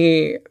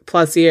 20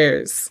 plus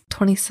years.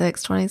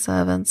 26,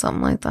 27,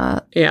 something like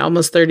that. Yeah,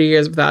 almost 30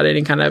 years without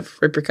any kind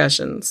of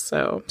repercussions,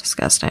 so.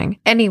 Disgusting.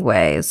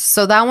 Anyways,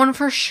 so that one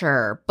for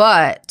sure.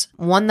 But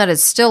one that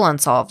is still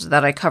unsolved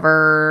that I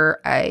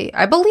cover,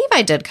 I believe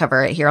I did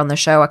cover it here on the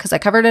show because I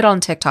covered it on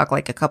TikTok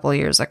like a couple of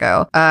years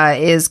ago,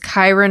 is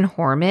Kyron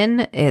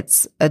Horman.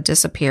 It's a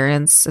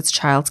disappearance. It's a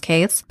child's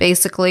case.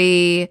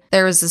 Basically,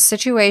 there was a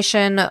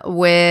situation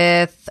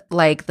with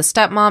like the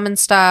stepmom and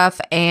stuff,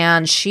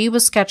 and she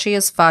was sketchy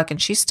as fuck,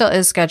 and she still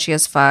is sketchy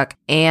as fuck,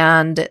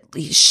 and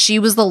she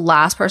was the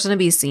last person to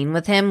be seen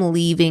with him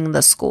leaving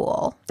the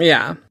school.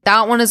 Yeah.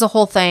 That one is a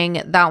whole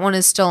thing. That one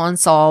is still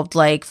unsolved.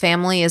 Like,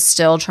 family is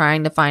still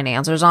trying to find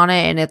answers on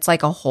it, and it's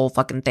like a whole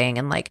fucking thing.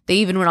 And like, they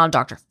even went on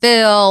Dr.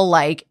 Phil.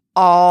 Like,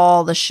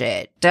 all the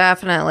shit.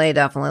 Definitely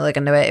look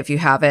into it if you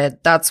have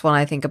it. That's what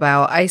I think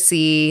about.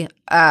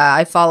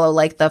 I follow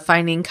like the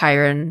Finding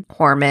Chiron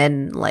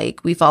Horman,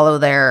 like we follow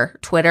their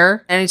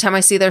Twitter. Anytime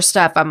I see their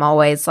stuff, I'm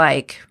always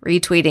like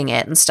retweeting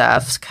it and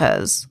stuff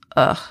because,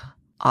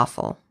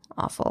 awful.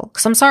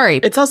 Because I'm sorry.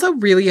 It's also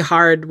really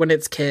hard when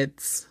it's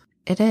kids.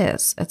 It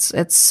is.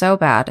 It's so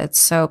bad. It's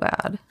so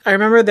bad. I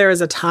remember there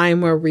was a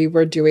time where we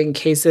were doing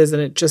cases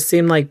and it just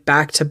seemed like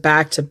back to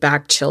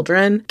back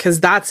children. Because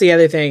that's the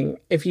other thing.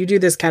 If you do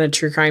this kind of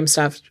true crime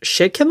stuff,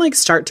 shit can like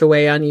start to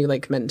weigh on you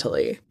like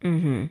mentally.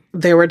 Mm-hmm.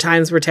 There were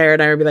times where Tara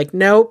and I would be like,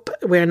 nope,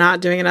 we're not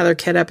doing another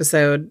kid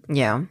episode.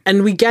 Yeah.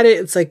 And we get it.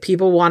 It's like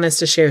people want us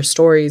to share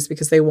stories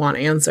because they want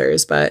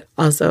answers. But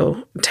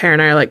also Tara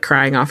and I are like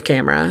crying off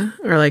camera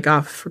or like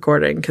off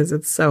recording because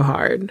it's so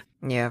hard.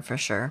 Yeah, for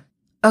sure.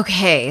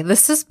 Okay,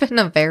 this has been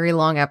a very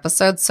long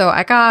episode, so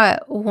I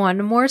got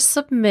one more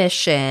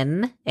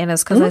submission, and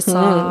it's because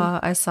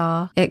I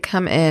saw it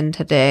come in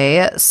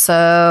today.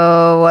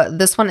 So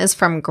this one is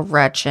from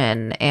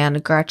Gretchen,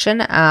 and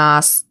Gretchen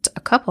asked a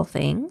couple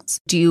things.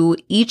 Do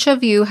each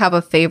of you have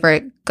a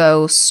favorite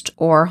ghost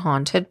or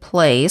haunted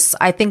place?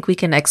 I think we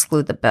can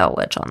exclude the Bell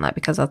Witch on that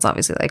because that's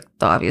obviously like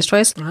the obvious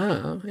choice.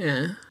 Oh,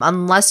 yeah.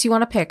 Unless you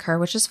want to pick her,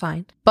 which is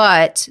fine.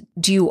 But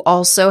do you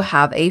also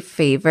have a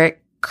favorite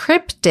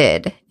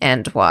cryptid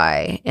and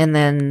why? And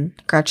then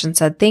Gretchen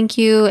said, thank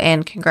you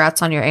and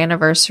congrats on your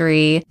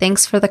anniversary.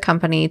 Thanks for the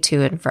company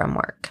to and from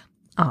work.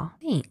 Oh,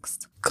 thanks.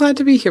 Glad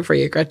to be here for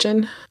you,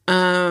 Gretchen.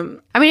 I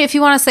mean, if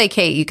you want to say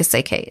Kate, you could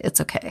say Kate. It's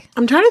okay.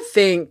 I'm trying to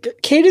think.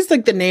 Kate is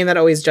like the name that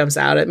always jumps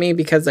out at me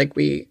because like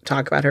we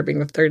talk about her being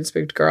the third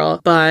spooked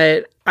girl.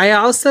 But I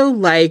also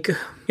like,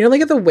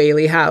 like at the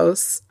Whaley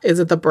house. Is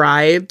it the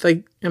Bride?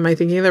 Like, am I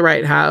thinking of the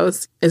right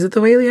house? Is it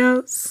the Whaley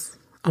house?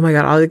 Oh my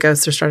God, all the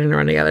ghosts are starting to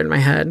run together in my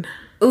head.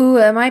 Ooh,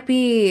 it might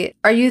be.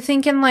 Are you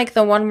thinking like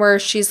the one where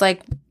she's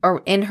like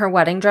or in her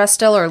wedding dress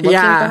still or looking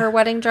for her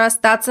wedding dress?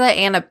 That's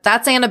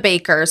Anna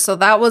Baker. So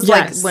that was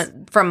like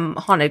went from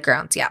Haunted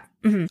Grounds. Yeah.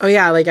 Mm-hmm. Oh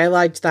yeah, like I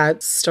liked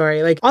that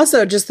story. Like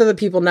also just so that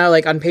people know,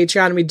 like on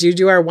Patreon we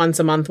do our once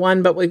a month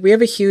one, but like we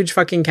have a huge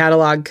fucking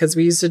catalog because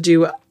we used to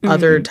do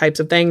other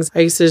types of things. I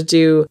used to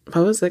do,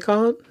 what was it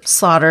called?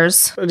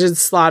 Slaughters. I did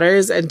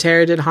Slaughters and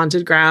Tara did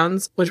Haunted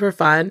Grounds, which were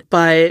fun.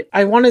 But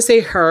I want to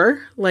say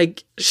her,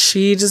 like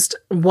she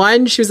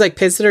was like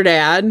pissed at her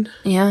dad.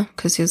 Yeah,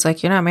 because he was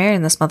like, you're not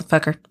marrying this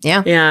motherfucker.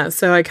 Yeah. Yeah,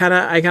 so I kind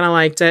of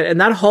liked it.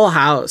 And that whole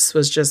house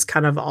was just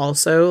kind of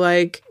also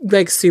like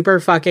super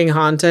fucking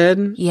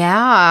haunted.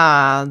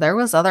 Yeah, there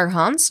was other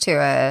haunts to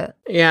it.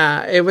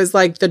 Yeah, it was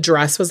like the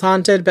dress was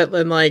haunted, but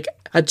then like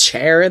a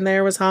chair in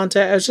there was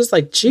haunted. I was just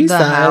like, Jesus.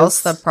 The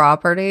house, the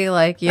property,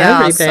 like, yeah,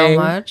 everything. So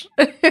much.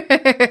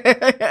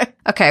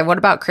 Okay, what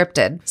about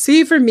cryptid?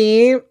 See, for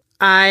me,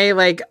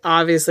 I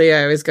obviously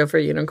I always go for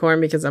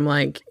unicorn because I'm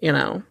like,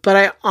 but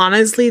I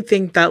honestly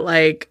think that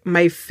like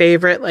my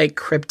favorite like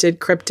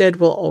cryptid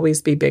will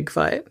always be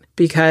Bigfoot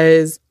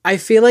because I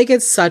feel like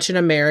it's such an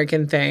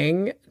American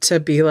thing to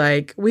be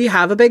like, we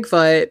have a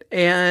Bigfoot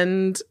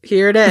and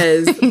here it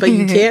is, but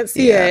you can't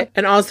see it.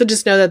 And also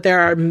just know that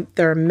there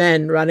are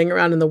men running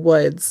around in the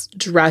woods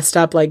dressed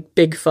up like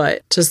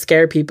Bigfoot to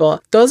scare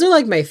people. Those are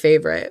like my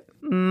favorite.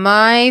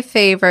 My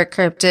favorite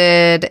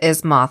cryptid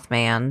is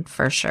Mothman,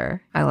 for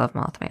sure. I love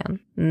Mothman.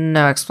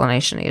 No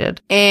explanation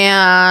needed.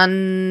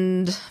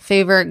 And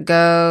favorite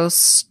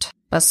ghost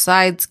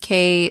besides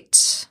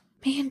Kate.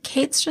 Man,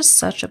 Kate's just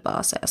such a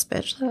boss-ass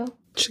bitch, though.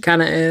 She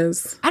kind of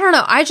is. I don't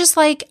know. I just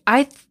like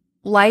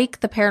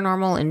the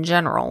paranormal in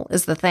general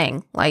is the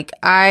thing. Like,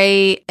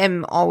 I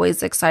am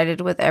always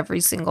excited with every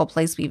single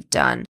place we've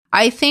done.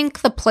 I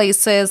think the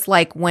places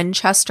like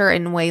Winchester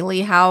and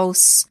Whaley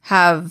House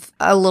have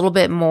a little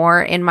bit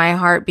more in my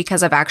heart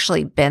because I've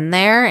actually been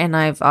there, and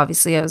I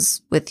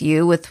was with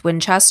you with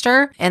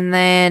Winchester. And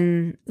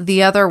then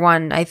the other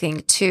one, I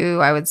think too,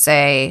 I would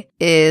say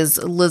is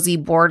Lizzie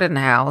Borden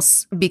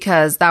House,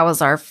 because that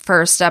was our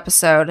first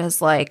episode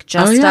as like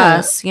just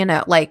us,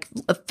 like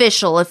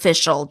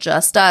official,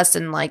 just us,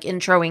 and like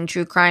introing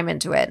true crime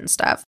into it and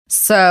stuff.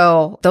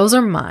 So those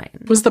are mine.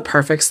 It was the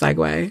perfect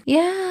segue.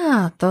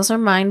 Yeah, those are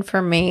mine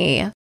for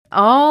me.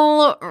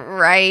 All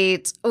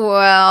right.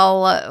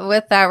 Well,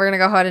 with that, we're going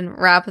to go ahead and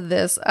wrap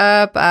this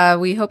up.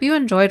 We hope you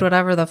enjoyed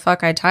whatever the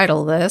fuck I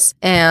titled this.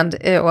 And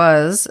it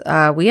was,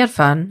 we had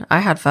fun. I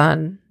had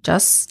fun.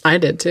 I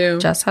did too.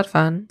 Just had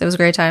fun. It was a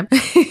great time.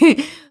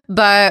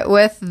 But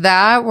with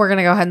that, we're going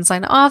to go ahead and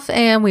sign off,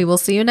 and we will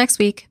see you next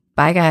week.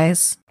 Bye,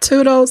 guys.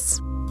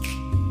 Toodles.